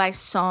song by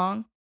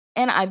song,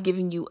 and I've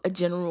given you a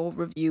general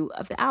review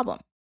of the album.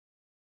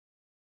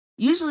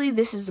 Usually,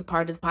 this is the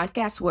part of the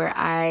podcast where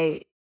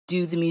I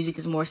do the Music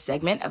is More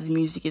segment of the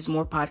Music is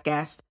More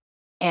podcast,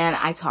 and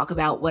I talk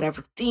about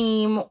whatever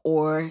theme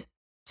or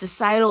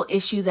societal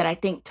issue that I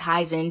think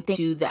ties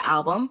into the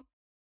album.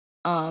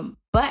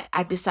 But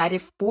I've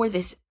decided for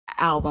this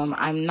album,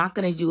 I'm not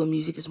going to do a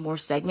Music is More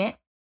segment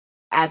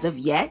as of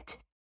yet.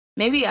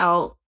 Maybe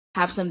I'll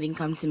have something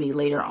come to me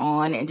later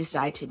on and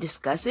decide to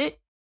discuss it.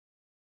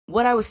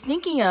 What I was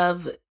thinking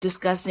of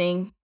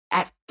discussing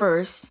at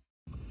first,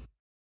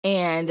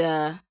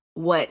 and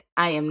what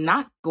I am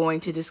not going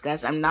to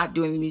discuss, I'm not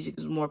doing the Music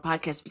is More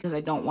podcast because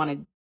I don't want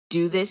to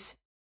do this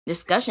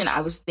discussion.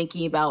 I was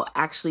thinking about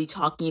actually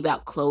talking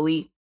about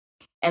Chloë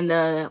and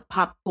the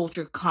pop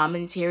culture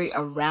commentary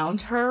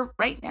around her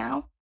right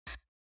now.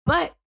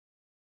 But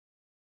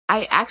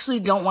I actually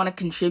don't want to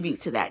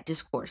contribute to that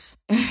discourse.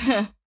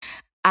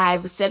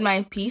 I've said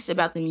my piece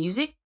about the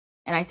music,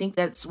 and I think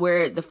that's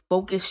where the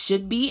focus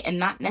should be, and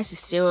not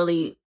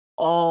necessarily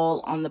all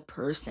on the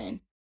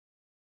person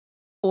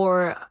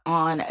or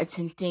on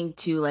attempting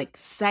to like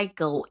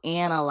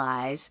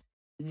psychoanalyze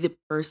the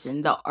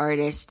person, the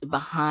artist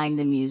behind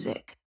the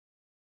music.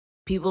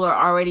 People are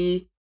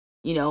already,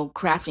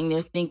 crafting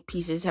their think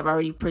pieces, have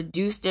already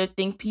produced their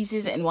think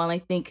pieces. And while I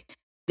think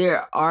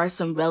there are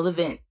some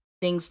relevant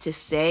things to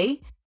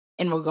say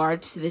in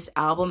regards to this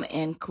album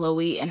and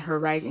Chloë and her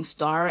rising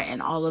star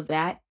and all of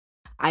that,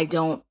 I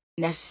don't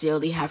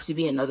necessarily have to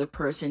be another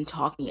person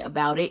talking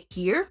about it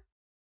here.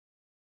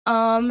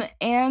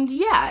 And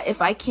yeah,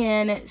 if I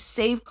can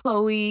save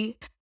Chloë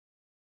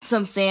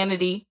some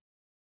sanity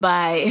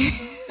by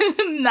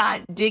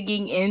not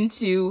digging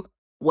into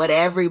what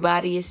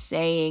everybody is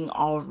saying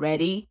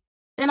already,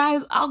 then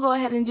I'll go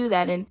ahead and do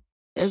that. And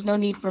there's no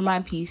need for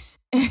my piece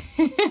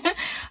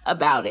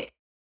about it.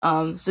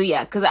 So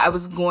yeah, because I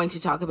was going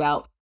to talk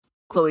about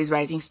Chloë's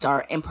rising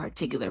star in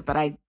particular, but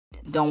I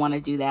don't want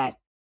to do that,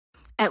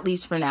 at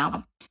least for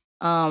now.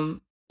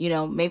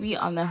 Maybe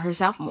on her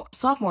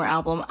sophomore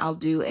album, I'll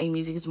do a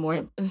Music is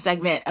More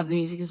segment of the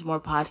Music is More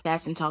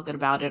podcast and talk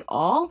about it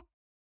all.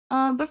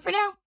 But for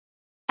now,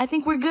 I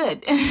think we're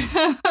good.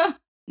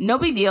 No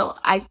big deal.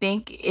 I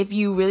think if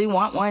you really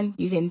want one,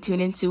 you can tune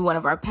into one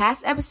of our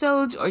past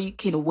episodes, or you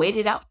can wait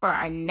it out for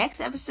our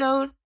next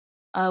episode,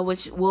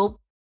 which will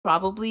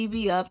probably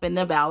be up in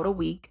about a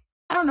week.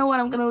 I don't know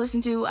what I'm going to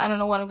listen to. I don't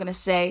know what I'm going to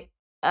say.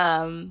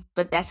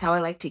 But that's how I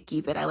like to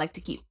keep it. I like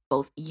to keep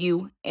both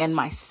you and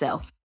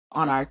myself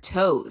on our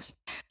toes.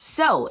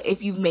 So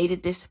if you've made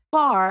it this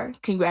far,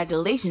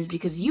 congratulations,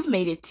 because you've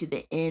made it to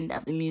the end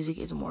of the Music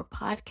is More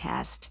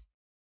podcast.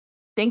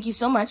 Thank you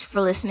so much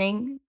for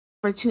listening,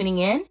 for tuning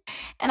in,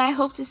 and I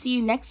hope to see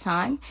you next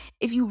time.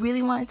 If you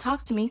really want to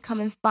talk to me,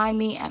 come and find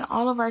me at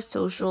all of our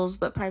socials,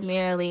 but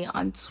primarily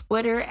on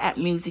Twitter at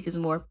Music is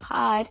More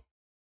Pod,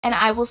 and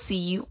I will see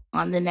you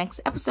on the next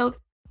episode.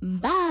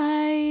 Bye.